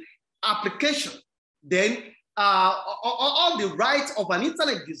purposive application, then all the rights of an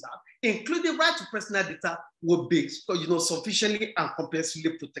internet user, including right to personal data, will be sufficiently and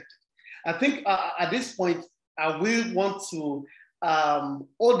comprehensively protected. I think at this point, I will want to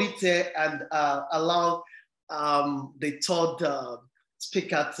hold it there and allow the third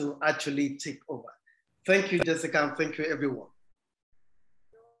speaker to actually take over. Thank you, Jessica, and thank you, everyone.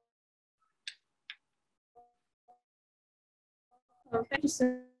 Thank you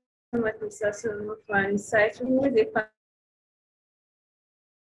so much, Mr. Sunu, for an insight. We with a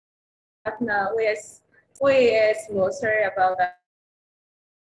partner, OAS, more sorry about that.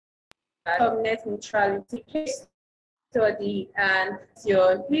 Net neutrality case study, and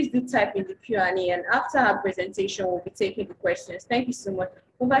please do type in the Q&A, and after our presentation, we'll be taking the questions. Thank you so much.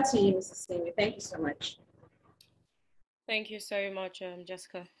 Over to you, Mrs. Simi. Thank you so much. Thank you so much,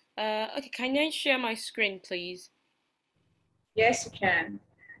 Jessica. Okay, can I share my screen, please? Yes, you can.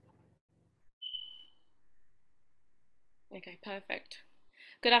 Okay, perfect.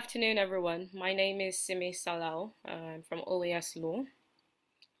 Good afternoon, everyone. My name is Simi Salau. I'm from OAS Law.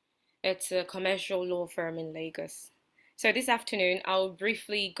 It's a commercial law firm in Lagos. So this afternoon, I'll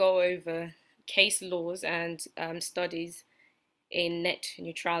briefly go over case laws and studies in net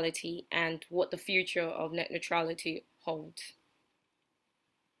neutrality and what the future of net neutrality holds.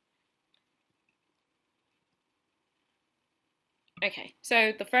 Okay,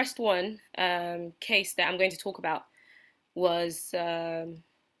 so the first one case that I'm going to talk about was the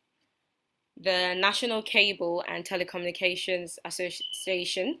National Cable and Telecommunications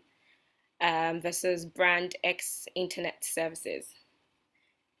Association versus Brand X Internet Services.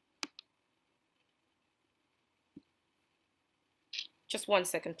 Just 1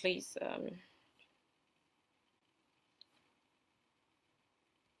 second, please.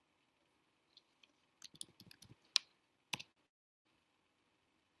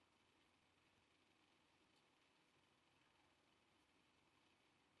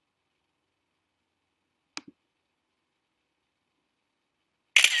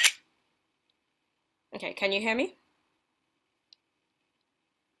 Okay, can you hear me?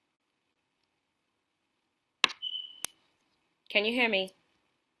 Can you hear me?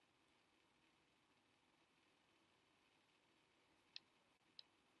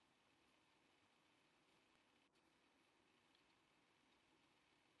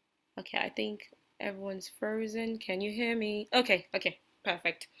 Okay, I think everyone's frozen. Can you hear me? Okay,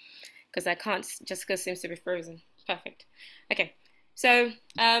 perfect. Because I can't, Jessica seems to be frozen. Perfect. Okay, so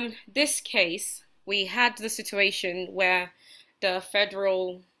this case, we had the situation where the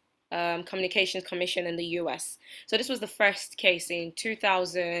Federal Communications Commission in the US. So this was the first case in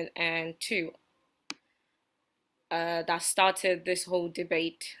 2002 that started this whole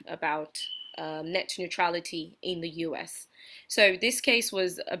debate about net neutrality in the US. So this case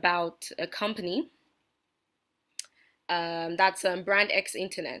was about a company that's Brand X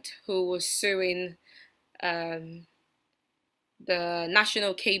Internet, who was suing the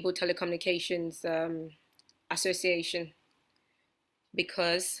National Cable Telecommunications Association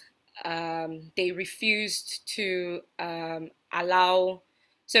because they refused to allow.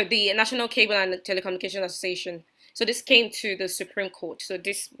 So the National Cable and Telecommunications Association. So this came to the Supreme Court. So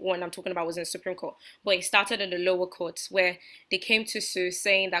this one I'm talking about was in the Supreme Court, but it started in the lower courts where they came to sue,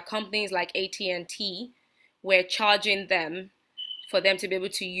 saying that companies like AT&T were charging them for them to be able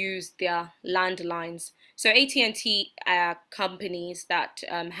to use their landlines. So AT&T are companies that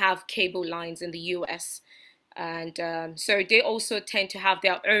have cable lines in the US, and so they also tend to have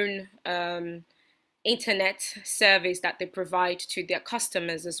their own internet service that they provide to their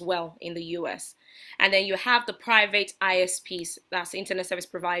customers as well in the US. And then you have the private ISPs, that's internet service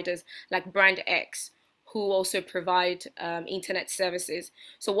providers like Brand X, who also provide internet services.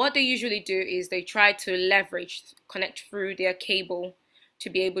 So what they usually do is they try to leverage, connect through their cable to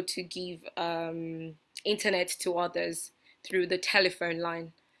be able to give internet to others through the telephone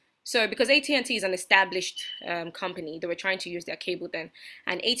line. So because AT&T is an established company, they were trying to use their cable then,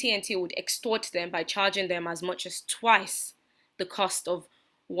 and AT&T would extort them by charging them as much as twice the cost of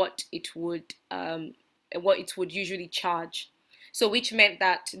what it would usually charge. So which meant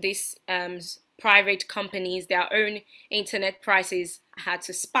that these private companies, their own internet prices had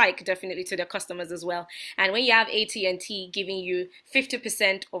to spike definitely to their customers as well. And when you have AT&T giving you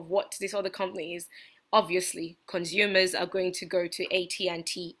 50% of what this other company is, obviously consumers are going to go to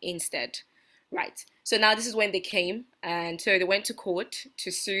AT&T instead, right? So now this is when they came, and so they went to court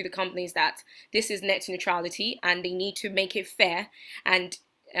to sue the companies that this is net neutrality and they need to make it fair and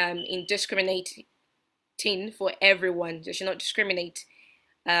indiscriminating for everyone. They should not discriminate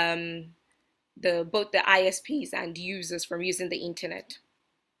both the ISPs and users from using the internet.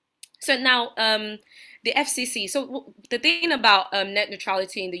 So now the FCC. So the thing about net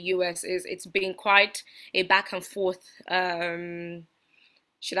neutrality in the US is it's been quite a back and forth,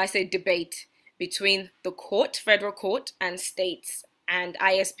 should I say, debate between the court, federal court, and states and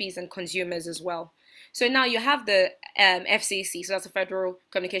ISPs and consumers as well. So now you have the FCC, so that's the Federal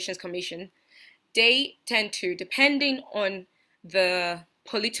Communications Commission. They tend to, depending on the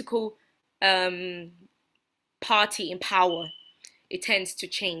political party in power, it tends to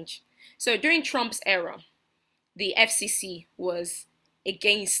change. So during Trump's era, the FCC was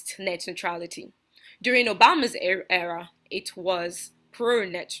against net neutrality. During Obama's era, it was pro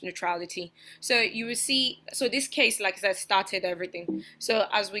net neutrality. So you will see, so this case, like I said, started everything. So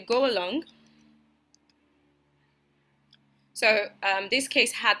as we go along, so this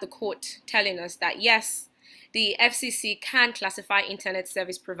case had the court telling us that yes, the FCC can classify internet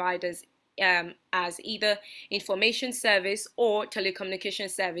service providers as either information service or telecommunication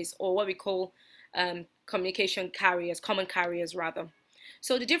service, or what we call communication carriers, common carriers rather.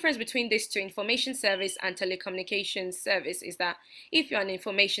 So the difference between these two, information service and telecommunications service, is that if you're an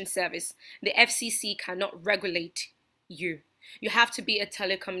information service, the FCC cannot regulate you. You have to be a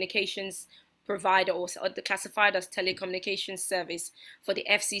telecommunications provider or classified as telecommunications service for the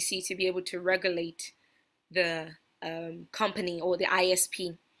FCC to be able to regulate the company or the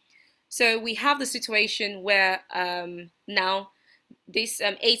ISP. So we have the situation where now this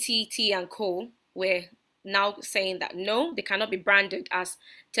AT&T and Co. were now saying that no, they cannot be branded as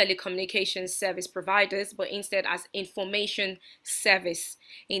telecommunications service providers, but instead as information service.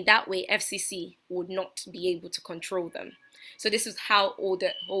 In that way, FCC would not be able to control them. So this is how all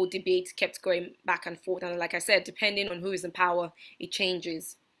the whole debate kept going back and forth. And like I said, depending on who is in power, it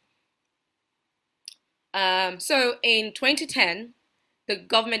changes. So in 2010, the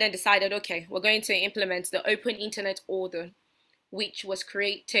government then decided, okay, we're going to implement the Open Internet Order, which was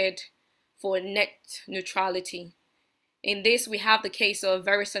created for net neutrality. In this, we have the case of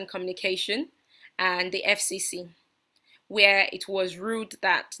Verizon Communication and the FCC, where it was ruled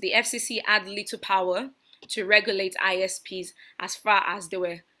that the FCC had little power to regulate ISPs as far as they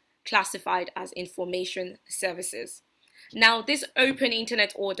were classified as information services. Now, this Open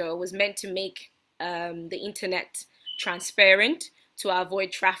Internet Order was meant to make the internet transparent, to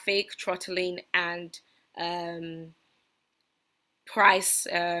avoid traffic throttling and price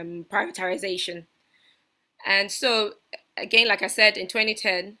prioritization. And so, again, like I said, in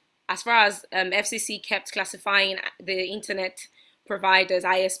 2010, as far as FCC kept classifying the internet providers,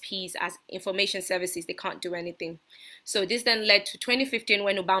 ISPs, as information services, they can't do anything. So this then led to 2015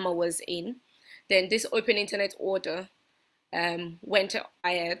 when Obama was in. Then this open internet order went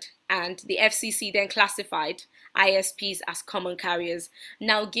ahead, and the FCC then classified ISPs as common carriers,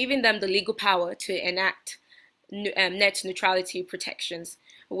 now giving them the legal power to enact net neutrality protections,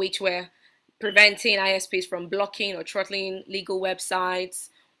 which were preventing ISPs from blocking or throttling legal websites,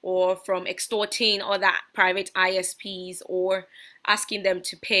 or from extorting other private ISPs, or asking them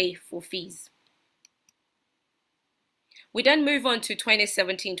to pay for fees. We then move on to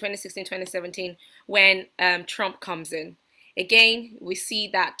 2016, 2017, when Trump comes in. Again, we see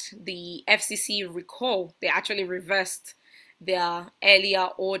that the FCC they actually reversed their earlier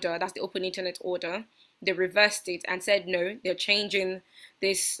order, that's the open internet order. They reversed it and said no, they're changing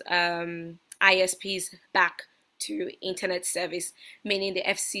this ISPs back to internet service, meaning the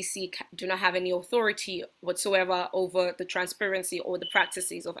FCC do not have any authority whatsoever over the transparency or the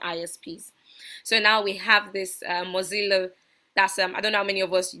practices of ISPs. So now we have this Mozilla, that's, I don't know how many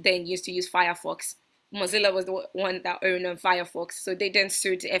of us then used to use Firefox. Mozilla was the one that owned Firefox. So they then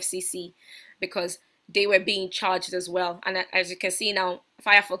sued the FCC because they were being charged as well. And as you can see now,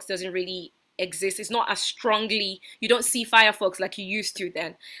 Firefox doesn't really exist. It's not as strongly, you don't see Firefox like you used to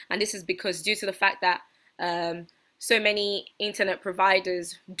then. And this is because due to the fact that so many internet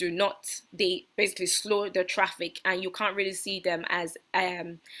providers they basically slow their traffic, and you can't really see them as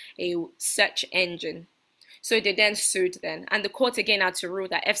a search engine. So they then sued then, and the court again had to rule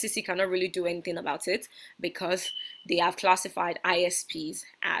that FCC cannot really do anything about it because they have classified ISPs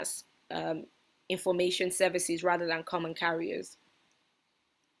as information services rather than common carriers.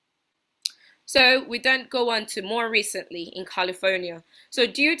 So we then go on to more recently in California. So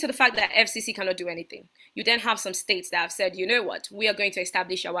due to the fact that FCC cannot do anything, you then have some states that have said, you know what, we are going to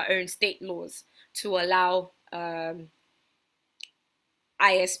establish our own state laws to allow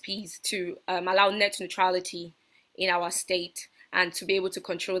ISPs to allow net neutrality in our state and to be able to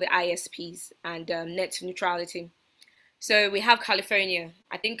control the ISPs and net neutrality. So we have California.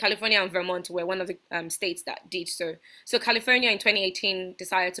 I think California and Vermont were one of the states that did so. So California in 2018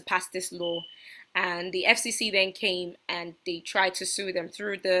 decided to pass this law, and the FCC then came and they tried to sue them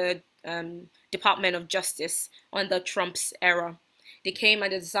through the Department of Justice under Trump's era. They came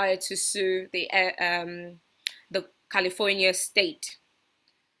and they decided to sue the California state.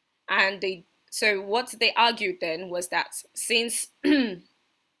 And so what they argued then was that since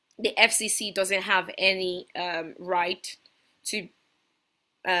the FCC doesn't have any right to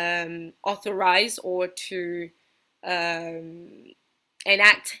authorize or to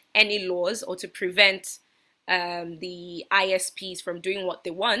enact any laws or to prevent the ISPs from doing what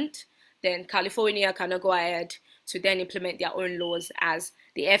they want, then California cannot go ahead to then implement their own laws, as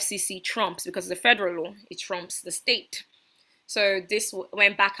the FCC trumps, because the federal law, it trumps the state. So this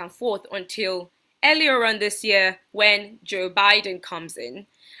went back and forth until earlier on this year when Joe Biden comes in.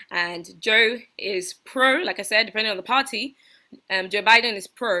 And Joe is pro, like I said, depending on the party, Joe Biden is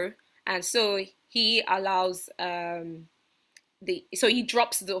pro, and so he allows so he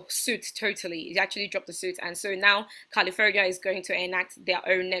drops the suit totally. He actually dropped the suit, and so now California is going to enact their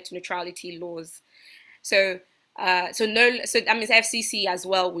own net neutrality laws. So so that means FCC as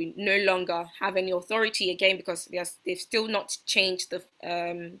well will no longer have any authority again, because they've still not changed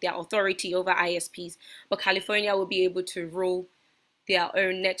their authority over ISPs, but California will be able to rule their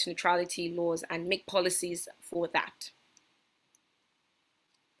own net neutrality laws and make policies for that.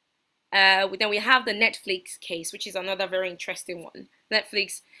 Then we have the Netflix case, which is another very interesting one.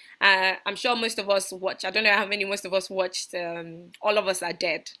 Netflix, I'm sure most of us watch, I don't know how many most of us watched All of Us Are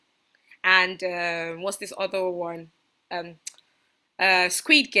Dead. And what's this other one?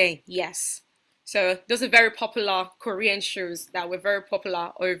 Squid Game, yes. So those are very popular Korean shows that were very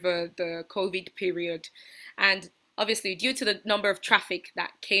popular over the COVID period. And obviously, due to the number of traffic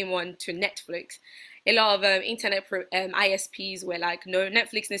that came on to Netflix, a lot of internet ISPs were like, no,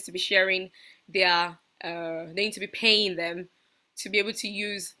 Netflix needs to be sharing their, they need to be paying them to be able to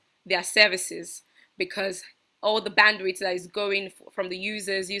use their services, because all the bandwidth that is going from the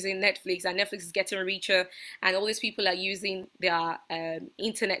users using Netflix, and Netflix is getting richer, and all these people are using their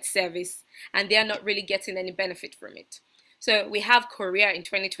internet service, and they are not really getting any benefit from it. So we have Korea in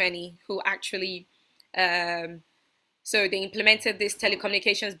 2020 who actually, so they implemented this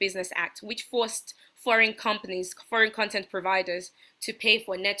Telecommunications Business Act, which forced foreign companies, foreign content providers, to pay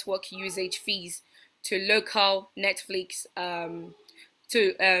for network usage fees to local Netflix,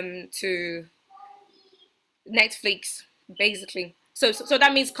 to Netflix, basically. So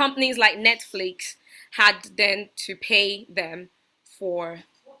that means companies like Netflix had then to pay them for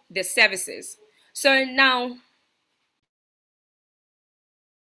the services. So now,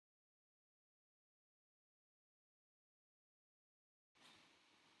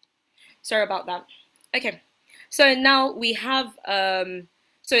 sorry about that. Okay, so now we have,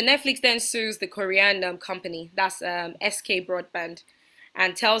 so Netflix then sues the Korean company, that's SK Broadband,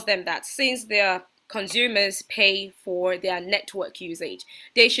 and tells them that since their consumers pay for their network usage,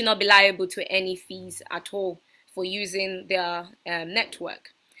 they should not be liable to any fees at all for using their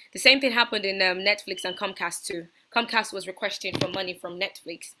network. The same thing happened in Netflix and Comcast too. Comcast was requesting for money from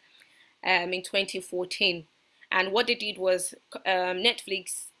Netflix in 2014. And what they did was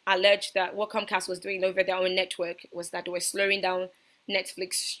Netflix alleged that what Comcast was doing over their own network was that they were slowing down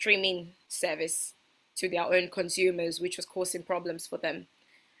Netflix streaming service to their own consumers, which was causing problems for them.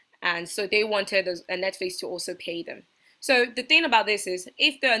 And so they wanted a Netflix to also pay them. So the thing about this is,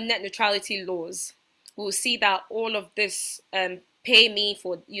 if there are net neutrality laws, we'll see that all of this pay me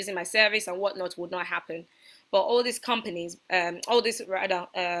for using my service and whatnot would not happen. But all these companies, all these rather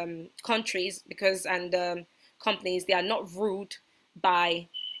countries, companies, they are not ruled by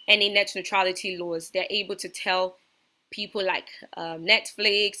any net neutrality laws. They're able to tell people like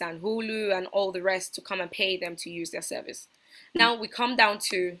Netflix and Hulu and all the rest to come and pay them to use their service. Now we come down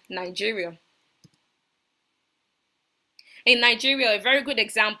to Nigeria. In Nigeria, a very good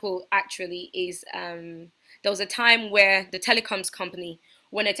example actually is there was a time where the telecoms company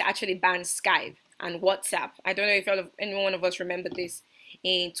wanted to actually ban Skype and WhatsApp. I don't know if any one of us remember this.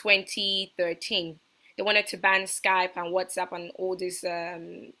 In 2013, they wanted to ban Skype and WhatsApp and all these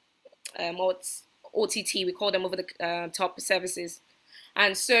OTT, we call them over the top services.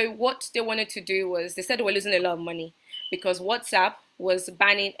 And so what they wanted to do was, they said they were losing a lot of money because WhatsApp was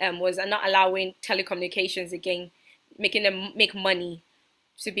banning, was not allowing telecommunications again, making them make money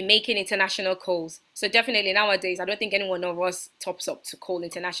to be making international calls. So definitely nowadays, I don't think anyone of us tops up to call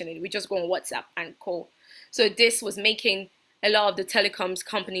internationally. We just go on WhatsApp and call. So this was making a lot of the telecoms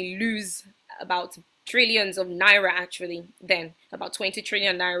company lose about trillions of naira actually then, about 20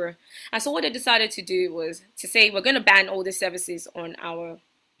 trillion naira. And so what they decided to do was to say, we're going to ban all the services on our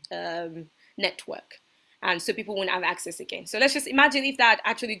network. And so people won't have access again. So let's just imagine if that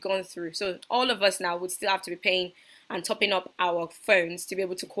had actually gone through. So all of us now would still have to be paying and topping up our phones to be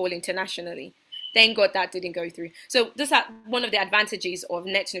able to call internationally. Thank God that didn't go through. So this is one of the advantages of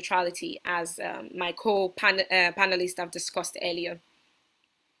net neutrality, as my co-panelists have discussed earlier.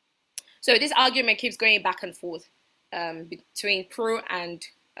 So this argument keeps going back and forth between pro and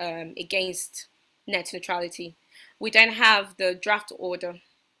against net neutrality. We then have the draft order.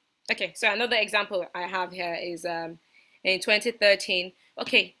 Okay, so another example I have here is in 2013,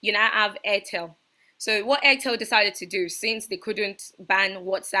 okay, you now have Airtel. So what Airtel decided to do, since they couldn't ban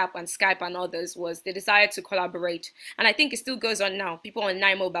WhatsApp and Skype and others, was they decided to collaborate. And I think it still goes on now. People on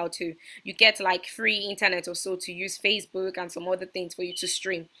 9mobile too. You get like free internet or so to use Facebook and some other things for you to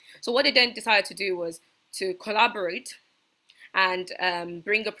stream. So what they then decided to do was to collaborate and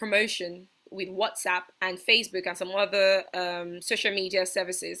bring a promotion with WhatsApp and Facebook and some other social media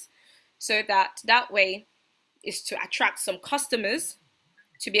services. So that way is to attract some customers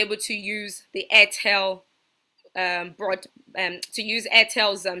to be able to use the Airtel to use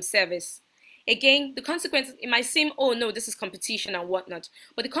Airtel's service. Again, the consequence, it might seem, oh no, this is competition and whatnot,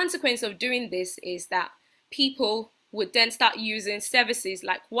 but the consequence of doing this is that people would then start using services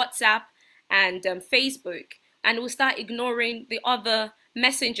like WhatsApp and Facebook, and will start ignoring the other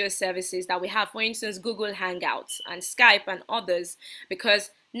messenger services that we have, for instance, Google Hangouts and Skype and others, because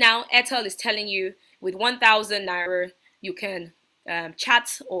now Airtel is telling you with 1,000 naira you can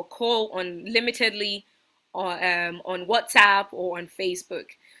chat or call unlimitedly or on WhatsApp or on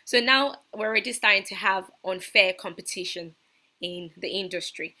Facebook. So now we're already starting to have unfair competition in the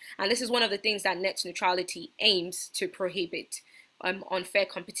industry, and this is one of the things that net neutrality aims to prohibit, unfair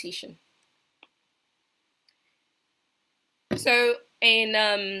competition. So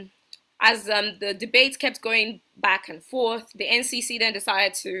as the debates kept going back and forth, the NCC then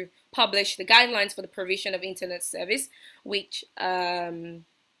decided to publish the guidelines for the provision of internet service, which Chika,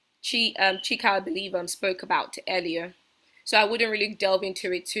 I believe, spoke about earlier. So I wouldn't really delve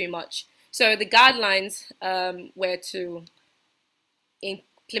into it too much. So the guidelines were to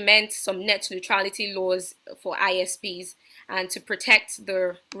implement some net neutrality laws for ISPs and to protect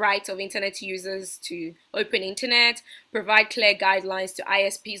the right of internet users to open internet, provide clear guidelines to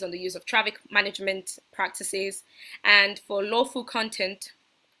ISPs on the use of traffic management practices, and for lawful content,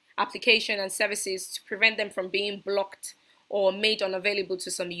 application and services to prevent them from being blocked or made unavailable to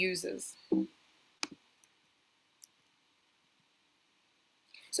some users.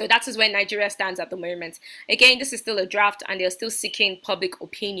 So that is where Nigeria stands at the moment. Again, this is still a draft and they're still seeking public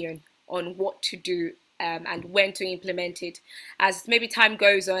opinion on what to do and when to implement it. As maybe time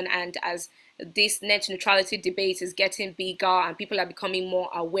goes on and as this net neutrality debate is getting bigger and people are becoming more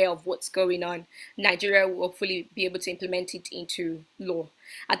aware of what's going on, Nigeria will hopefully be able to implement it into law.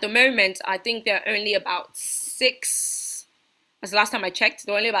 At the moment, I think there are only about 6, as the last time I checked,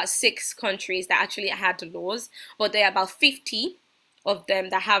 there were only about 6 countries that actually had the laws, but there are about 50 of them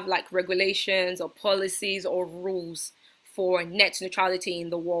that have like regulations or policies or rules for net neutrality in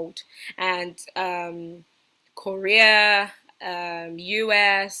the world. And Korea,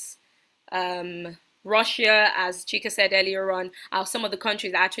 US, Russia, as Chika said earlier on, are some of the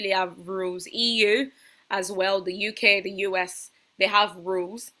countries that actually have rules. EU as well, the UK, the US, they have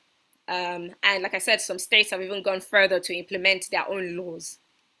rules. And like I said, some states have even gone further to implement their own laws.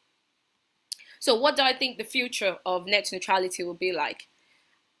 So what do I think the future of net neutrality will be like?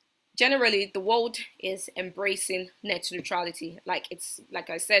 Generally, the world is embracing net neutrality. Like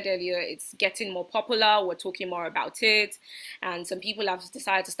I said earlier, it's getting more popular. We're talking more about it. And some people have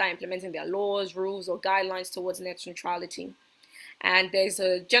decided to start implementing their laws, rules, or guidelines towards net neutrality. And there's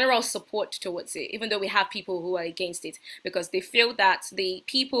a general support towards it, even though we have people who are against it, because they feel that the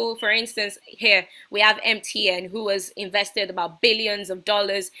people, for instance, here we have MTN, who has invested about billions of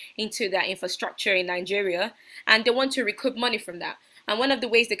dollars into their infrastructure in Nigeria, and they want to recoup money from that. And one of the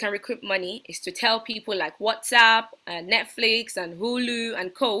ways they can recoup money is to tell people like WhatsApp, Netflix, and Hulu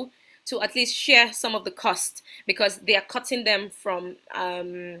and co. to at least share some of the cost, because they are cutting them from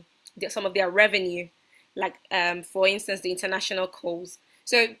some of their revenue, like for instance the international calls.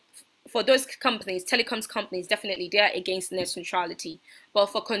 So for those companies, telecoms companies, definitely they are against net neutrality. But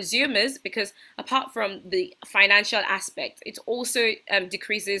for consumers, because apart from the financial aspect, it also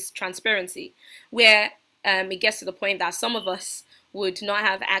decreases transparency, where it gets to the point that some of us would not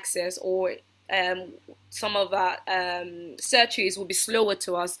have access, or some of our searches will be slower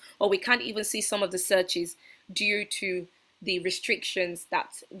to us, or we can't even see some of the searches due to the restrictions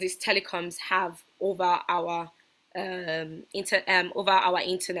that these telecoms have over our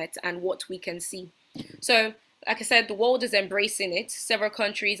internet and what we can see. So, like I said, the world is embracing it. Several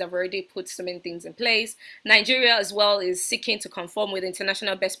countries have already put so many things in place. Nigeria as well is seeking to conform with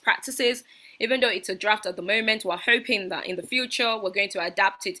international best practices. Even though it's a draft at the moment, we're hoping that in the future we're going to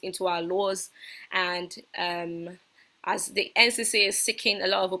adapt it into our laws. And as the NCC is seeking a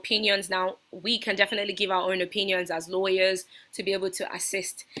lot of opinions now, we can definitely give our own opinions as lawyers to be able to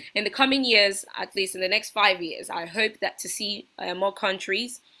assist. In the coming years, at least in the next 5 years, I hope that to see more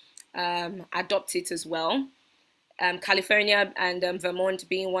countries adopt it as well. California and Vermont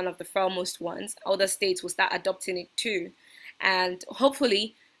being one of the foremost ones. Other states will start adopting it too. And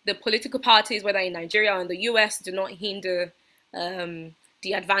hopefully the political parties, whether in Nigeria or in the US, do not hinder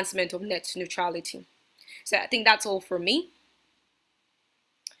the advancement of net neutrality. So I think that's all from me.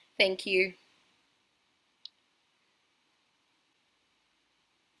 Thank you.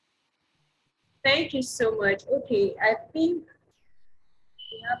 Thank you so much. Okay, I think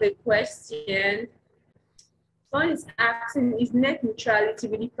we have a question. Someone is asking, is net neutrality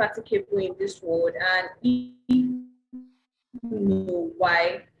really practicable in this world? And if no,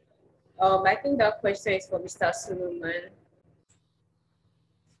 why? I think that question is for Mr. Solomon.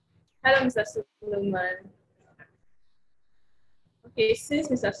 Hello, Mr. Solomon. Okay, since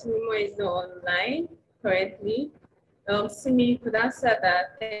Mr. Solomon is not online currently, Simi, you could answer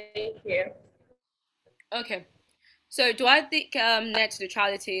that. Thank you. Okay. So do I think net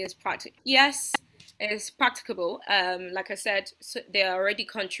neutrality is practical? Yes, it's practicable. Like I said, so there are already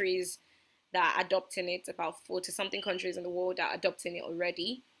countries that are adopting it, about 40 something countries in the world that are adopting it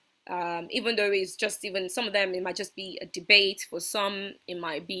already. Even though it's just, even some of them, it might just be a debate. For some, it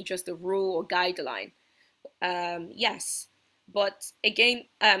might be just a rule or guideline. Yes, but again,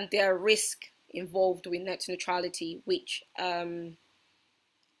 there are risks involved with net neutrality, which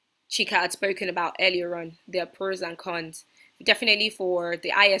Chika had spoken about earlier on. There are pros and cons. Definitely for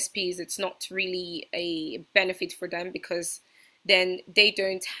the ISPs, it's not really a benefit for them, because then they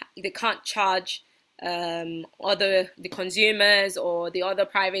can't charge the consumers or the other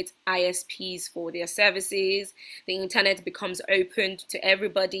private ISPs for their services. The internet becomes open to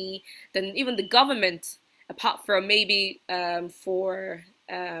everybody. Then even the government, apart from maybe for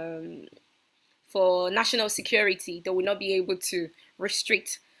national security, they will not be able to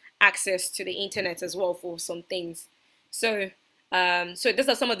restrict access to the internet as well for some things. So these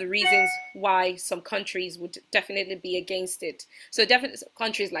are some of the reasons why some countries would definitely be against it. So definitely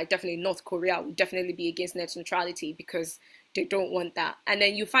countries like definitely North Korea would definitely be against net neutrality, because they don't want that. And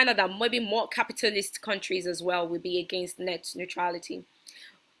then you find out that maybe more capitalist countries as well will be against net neutrality.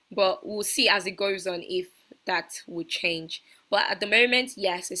 but we'll see as it goes on if that would change. But at the moment,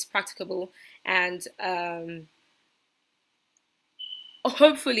 yes, it's practicable, and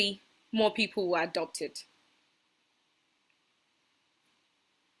hopefully more people will adopt it.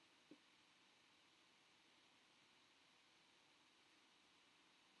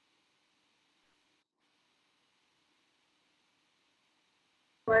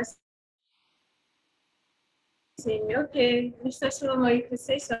 Okay, Mr. Solomon, you could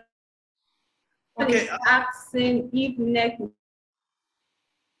say something. Okay. Asking if net.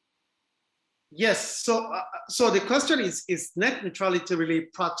 Yes. So the question is net neutrality really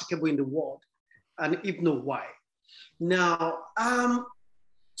practicable in the world, and if no, why? Now,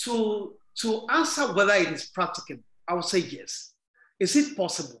 to answer whether it is practicable, I would say yes. Is it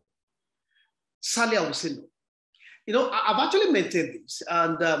possible? Sadly, I would say no. You know, I've actually maintained this,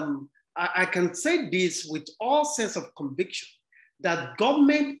 and I can say this with all sense of conviction that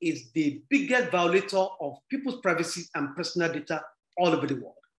government is the biggest violator of people's privacy and personal data all over the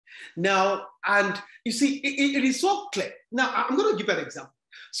world. Now, and you see, it is so clear. Now, I'm going to give an example.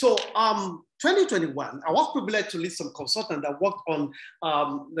 So, 2021, I was privileged to lead some consultant that worked on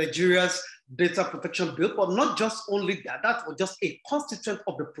Nigeria's data protection bill, but not just only that, that was just a constituent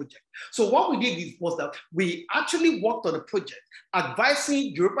of the project. So what we did was that we actually worked on the project,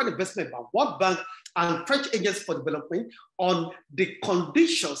 advising European Investment Bank, World Bank, and French Agency for Development on the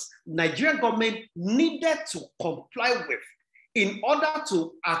conditions Nigerian government needed to comply with in order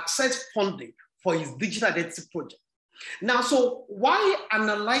to access funding for its digital identity project. Now, so why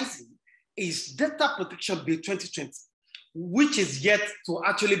analyzing is Data Protection Bill 2020, which is yet to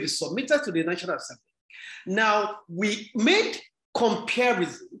actually be submitted to the National Assembly. Now, we made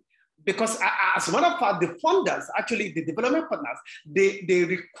comparison because as a matter of fact, the funders, actually the development partners, they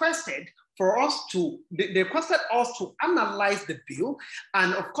requested for us to, they requested us to analyze the bill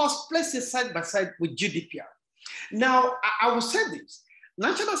and of course, place it side by side with GDPR. Now, I will say this,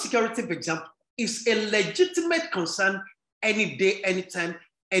 national security, for example, is a legitimate concern any day, anytime,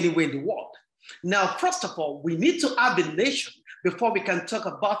 anywhere in the world. Now, first of all, we need to have a nation before we can talk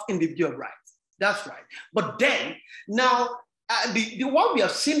about individual rights. That's right. But then, now, what we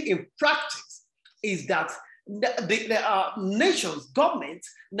have seen in practice is that the nations, governments,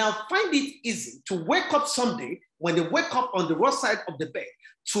 now find it easy to wake up someday when they wake up on the roadside of the bed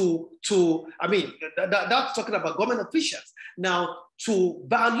I mean, that's talking about government officials, now to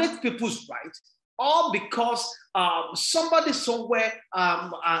violate people's rights, all because somebody somewhere,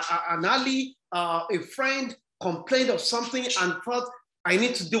 an ally, a friend complained of something and thought, I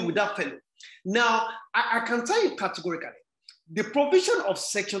need to deal with that fellow. Now, I can tell you categorically, the provision of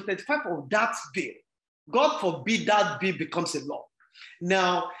Section 35 of that bill, God forbid that bill becomes a law.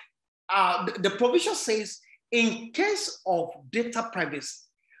 Now, the provision says, in case of data privacy,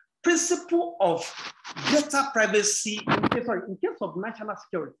 principle of data privacy, in case of national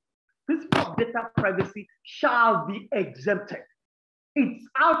security, principle of data privacy shall be exempted. It's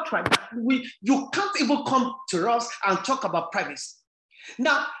outright. You can't even come to us and talk about privacy.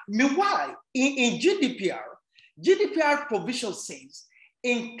 Now, meanwhile, in GDPR provision says,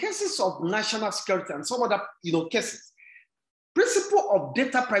 in cases of national security and some other cases, principle of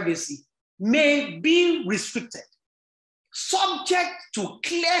data privacy may be restricted, subject to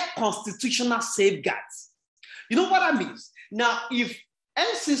clear constitutional safeguards. You know what that means? Now, if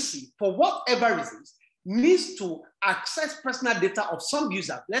NCC, for whatever reasons, needs to access personal data of some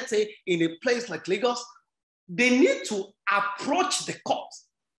user, let's say in a place like Lagos, they need to approach the court,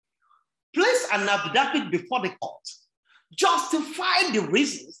 place an affidavit before the court, justify the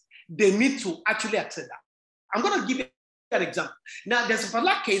reasons they need to actually access that. I'm going to give you an example. Now, there's a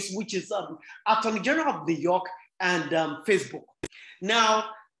particular case which is Attorney General of New York and Facebook. Now,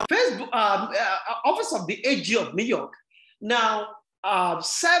 Facebook, Office of the AG of New York, now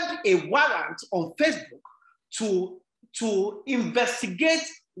served a warrant on Facebook to investigate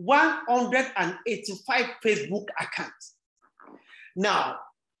 185 Facebook accounts. Now,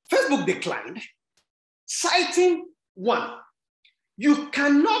 Facebook declined, citing one, you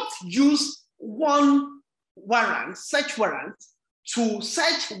cannot use one warrant, search warrant, to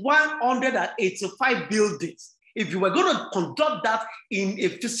search 185 buildings if you were going to conduct that in a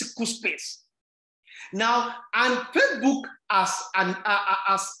physical space. Now, and Facebook as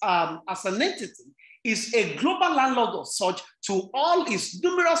an entity is a global landlord of such to all its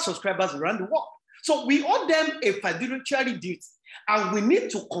numerous subscribers around the world. So we owe them a fiduciary duty and we need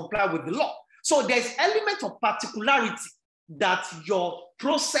to comply with the law. So there's element of particularity that your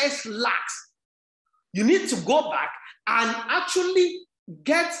process lacks. You need to go back and actually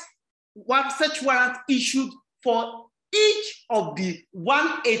get one such warrant issued for each of the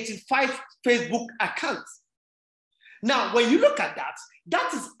 185 Facebook accounts. Now, when you look at that,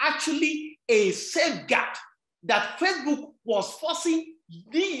 that is actually a safeguard that Facebook was forcing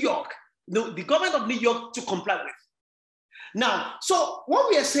New York, the government of New York, to comply with. Now, so what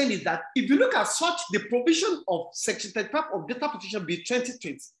we are saying is that if you look at the provision of Section 35 of Data Protection Bill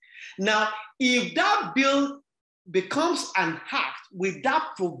 2020, now, if that bill becomes an act with that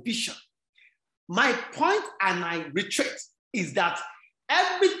provision, my point, and I retract, is that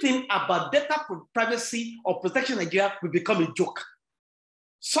everything about data privacy or protection in Nigeria will become a joke.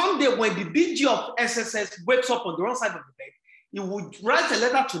 Someday, when the DG of SSS wakes up on the wrong side of the bed, he would write a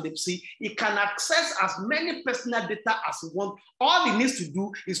letter to them, see, he can access as many personal data as he wants. All he needs to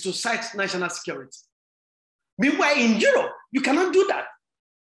do is to cite national security. Meanwhile, in Europe, you cannot do that.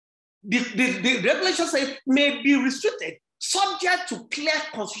 The regulations say may be restricted, subject to clear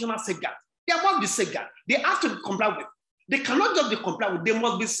constitutional safeguards. There must be safeguards. They have to be complied with. They cannot just be complied with. They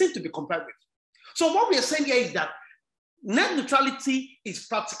must be seen to be complied with. So what we are saying here is that net neutrality is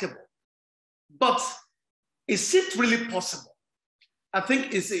practicable, but is it really possible? I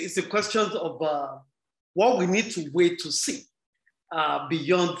think it's a question of what we need to wait to see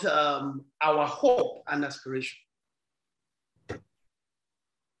beyond our hope and aspiration.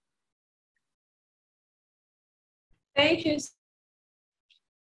 Thank you.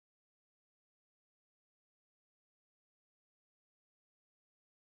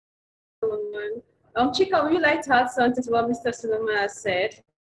 Chika, would you like to add something to what Mr. Solomon has said?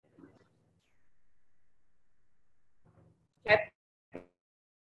 I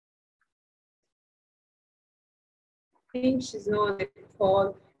think she's not on the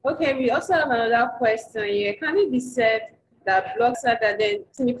call. Okay, we also have another question here. Can it be said that blogs are that then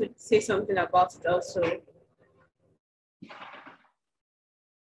Timmy could say something about it also?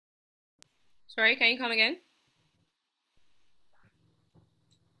 Sorry, can you come again?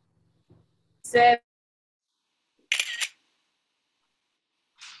 Said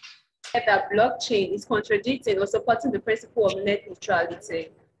that blockchain is contradicting or supporting the principle of net neutrality.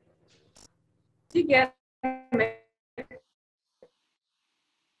 Do you get my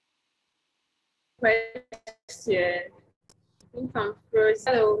question? I think I'm first.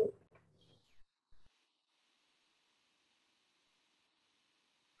 Hello.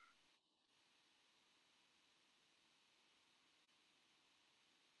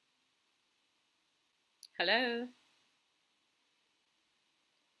 Hello?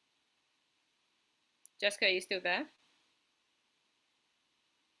 Jessica, are you still there?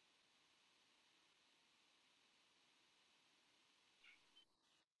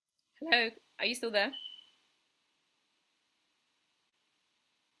 Hello, are you still there?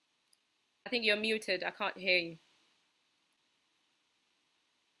 I think you're muted. I can't hear you.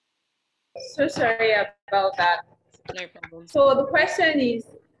 So sorry about that. No problem. So the question is,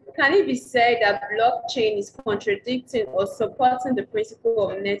 can it be said that blockchain is contradicting or supporting the principle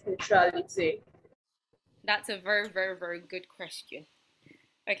of net neutrality? That's a very, very, very good question.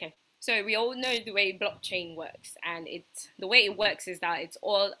 Okay, so we all know the way blockchain works, and the way it works is that it's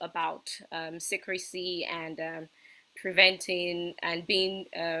all about secrecy and preventing and being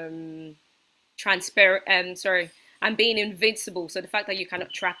transparent. And being invincible. So the fact that you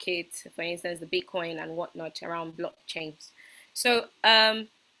cannot track it, for instance, the Bitcoin and whatnot around blockchains. So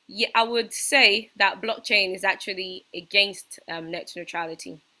yeah, I would say that blockchain is actually against net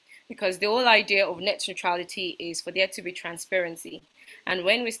neutrality, because the whole idea of net neutrality is for there to be transparency. And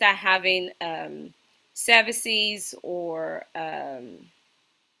when we start having services or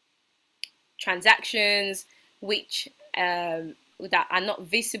transactions which that are not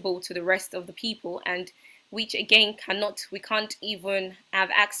visible to the rest of the people, and which again we can't even have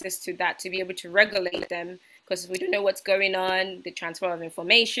access to that to be able to regulate them, because we don't know what's going on, the transfer of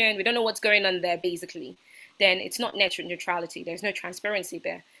information, we don't know what's going on there basically, then it's not net neutrality. There's no transparency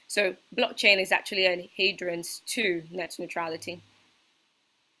there. So blockchain is actually a hindrance to net neutrality.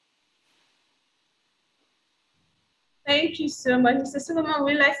 Thank you so much. Mr. Solomon,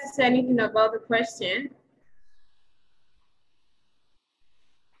 would you like to say anything about the question?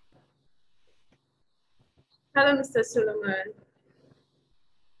 Hello, Mr. Solomon.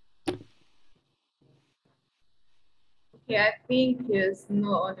 Okay, I think he's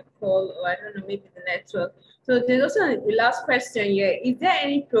not on the call, or I don't know, maybe the network. So there's also the last question here. Is there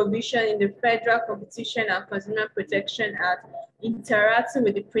any provision in the Federal Competition and Consumer Protection Act interacting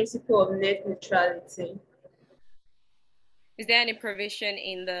with the principle of net neutrality? Is there any provision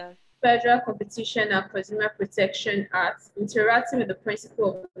in the Federal Competition and Consumer Protection Act interacting with the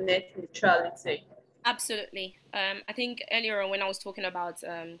principle of net neutrality? Absolutely. I think earlier on when I was talking about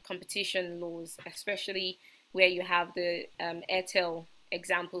competition laws, especially where you have the Airtel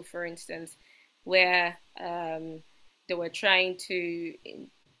example, for instance, where they were trying to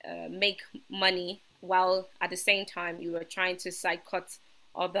make money while at the same time you were trying to side cut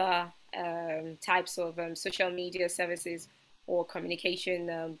other types of social media services or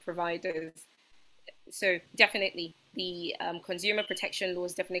communication providers. So definitely the consumer protection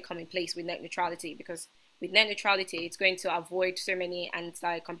laws definitely come in place with net neutrality, because with net neutrality, it's going to avoid so many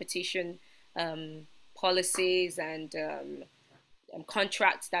anti-competition policies and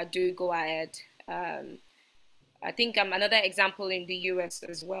contracts that do go ahead. I think another example in the US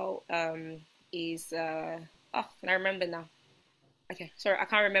as well is, oh, can I remember now? Okay, sorry, I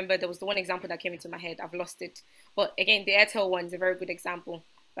can't remember. There was the one example that came into my head. I've lost it. But again, the Airtel one is a very good example,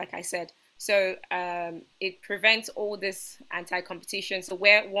 like I said. So it prevents all this anti-competition. So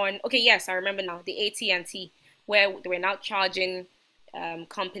where one, okay, yes, I remember now, the AT&T, where they were now charging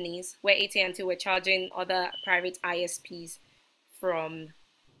companies, where AT&T were charging other private ISPs from,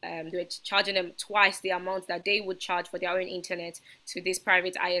 they were charging them twice the amount that they would charge for their own internet to these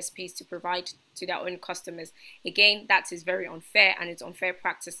private ISPs to provide to their own customers. Again, that is very unfair, and it's unfair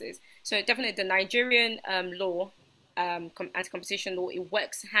practices. So definitely the Nigerian law, anti-competition law, it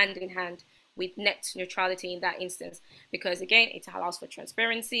works hand in hand with net neutrality in that instance, because again, it allows for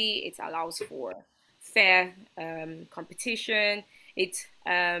transparency, it allows for fair competition, it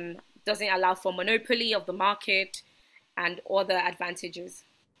doesn't allow for monopoly of the market and other advantages.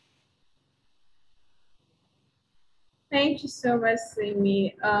 Thank you so much,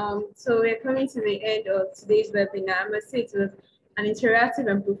 Simi. So we're coming to the end of today's webinar. I must say it was an interactive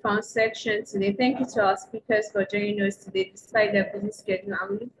and profound section today. Thank you to our speakers for joining us today despite their busy schedule.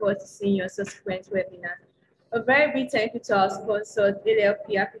 I'm looking forward to seeing your subsequent webinar. A very big thank you to our sponsors,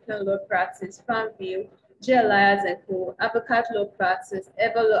 LLP, African Law Practice, Farmview, GLIAS & Co., Advocate Law Practice,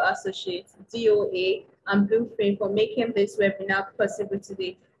 Ever Law Associates, DOA, and Blueprint for making this webinar possible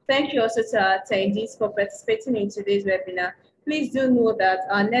today. Thank you also to our attendees for participating in today's webinar. Please do know that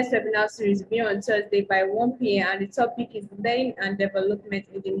our next webinar series will be on Thursday by 1 p.m. and the topic is learning and development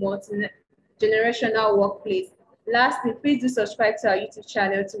in the multi-generational workplace. Lastly, please do subscribe to our YouTube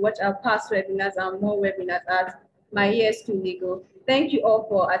channel to watch our past webinars and more webinars at My ESQ Legal. Thank you all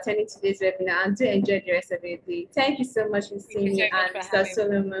for attending today's webinar, and do enjoy the rest of your day. Thank you so much, Ms. Simi and Mr.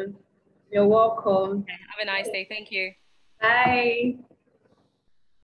 Solomon. You're welcome. Okay, have a nice day. Thank you. Bye.